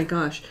ways. Oh my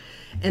gosh.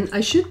 And I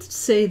should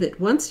say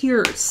that once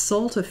your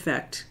salt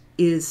effect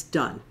is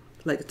done,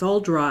 like it's all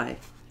dry,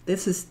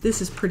 this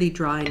is pretty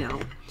dry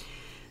now.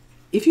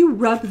 If you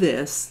rub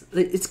this,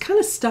 it's kind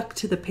of stuck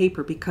to the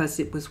paper because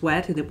it was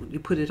wet and you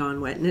put it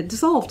on wet and it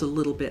dissolved a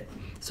little bit.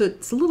 So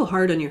it's a little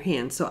hard on your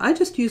hand. So I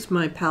just used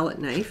my palette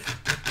knife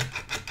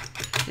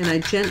and I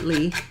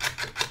gently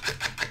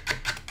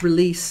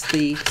release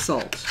the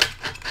salt.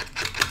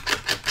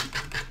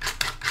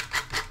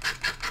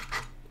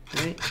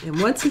 Right?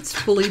 And once it's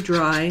fully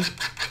dry,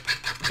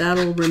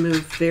 that'll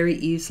remove very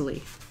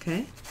easily,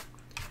 okay?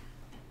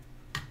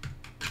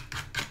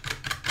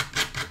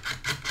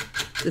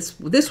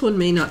 This one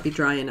may not be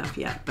dry enough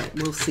yet, but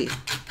we'll see.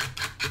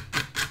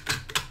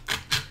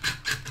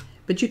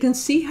 But you can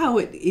see how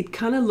it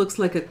kind of looks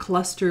like a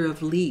cluster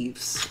of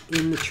leaves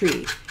in the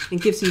tree.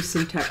 It gives you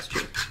some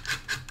texture.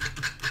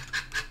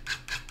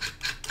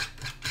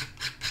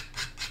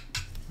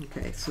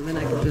 Okay, so then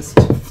I can just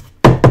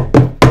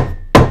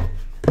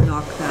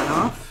knock that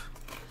off,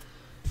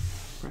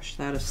 brush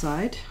that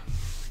aside,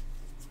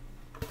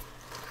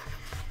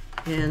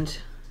 and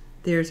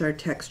there's our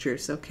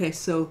textures. Okay,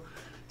 so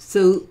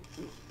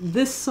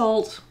this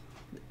salt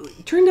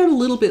turned out a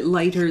little bit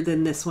lighter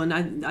than this one.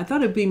 I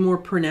thought it'd be more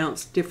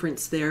pronounced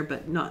difference there,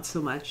 but not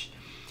so much.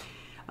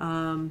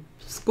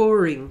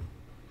 Scoring,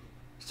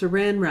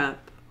 saran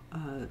wrap,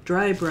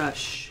 dry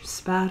brush,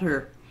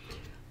 spatter,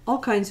 all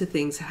kinds of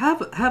things.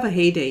 Have a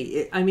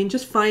heyday. I mean,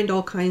 just find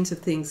all kinds of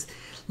things.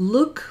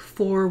 Look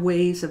for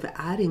ways of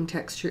adding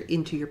texture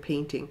into your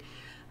painting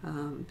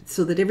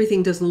so that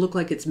everything doesn't look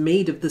like it's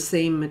made of the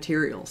same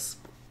materials.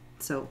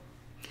 So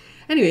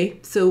anyway,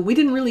 so we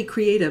didn't really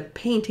create a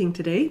painting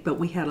today, but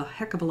we had a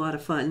heck of a lot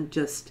of fun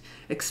just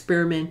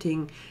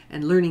experimenting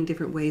and learning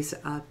different ways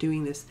of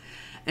doing this.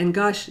 And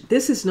gosh,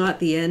 this is not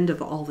the end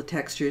of all the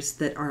textures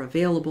that are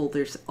available.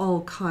 There's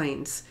all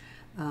kinds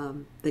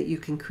that you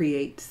can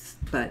create,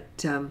 but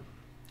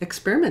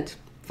experiment,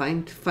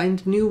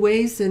 find new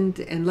ways,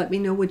 and let me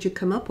know what you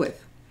come up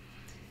with.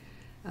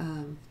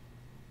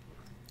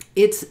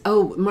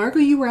 Oh, Margot,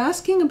 you were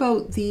asking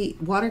about the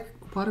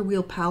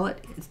Waterwheel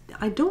palette.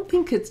 I don't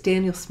think it's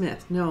Daniel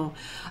Smith. No,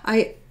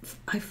 I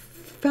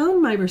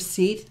found my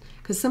receipt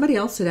because somebody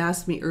else had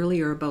asked me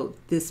earlier about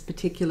this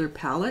particular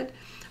palette.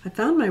 I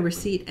found my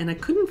receipt and I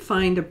couldn't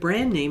find a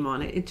brand name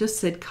on it. It just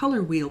said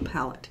Colorwheel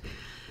palette.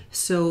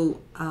 So,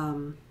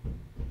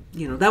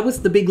 you know, that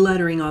was the big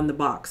lettering on the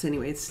box.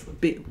 Anyway, it's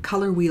big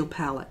Colorwheel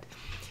palette.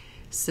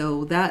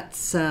 So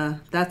that's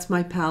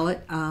my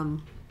palette.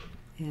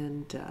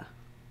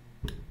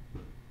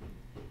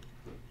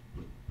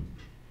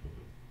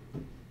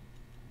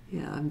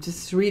 Yeah, I'm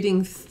just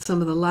reading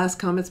some of the last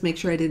comments, make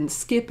sure I didn't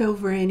skip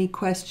over any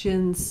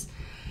questions.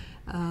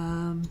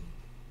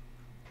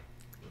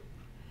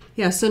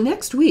 Yeah, so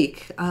next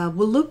week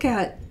we'll look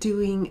at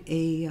doing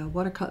a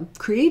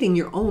creating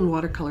your own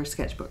watercolor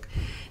sketchbook.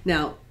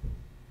 Now,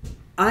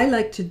 I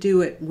like to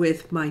do it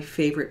with my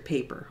favorite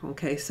paper.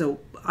 Okay, so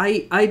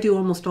I do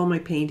almost all my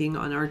painting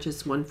on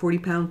Arches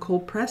 140-pound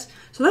cold press.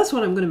 So that's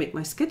what I'm going to make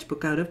my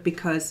sketchbook out of,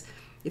 because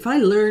if I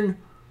learn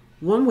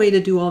one way to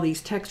do all these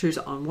textures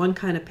on one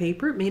kind of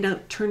paper, it may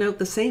not turn out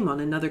the same on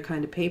another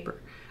kind of paper,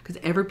 because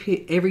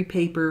every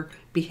paper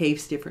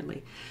behaves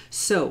differently.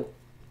 So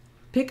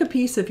pick a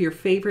piece of your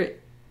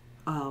favorite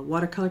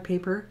watercolor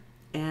paper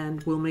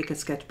and we'll make a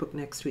sketchbook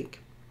next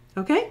week.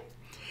 Okay?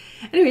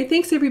 Anyway,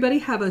 thanks everybody.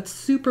 Have a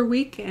super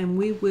week and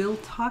we will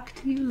talk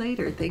to you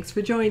later. Thanks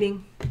for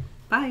joining.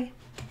 Bye.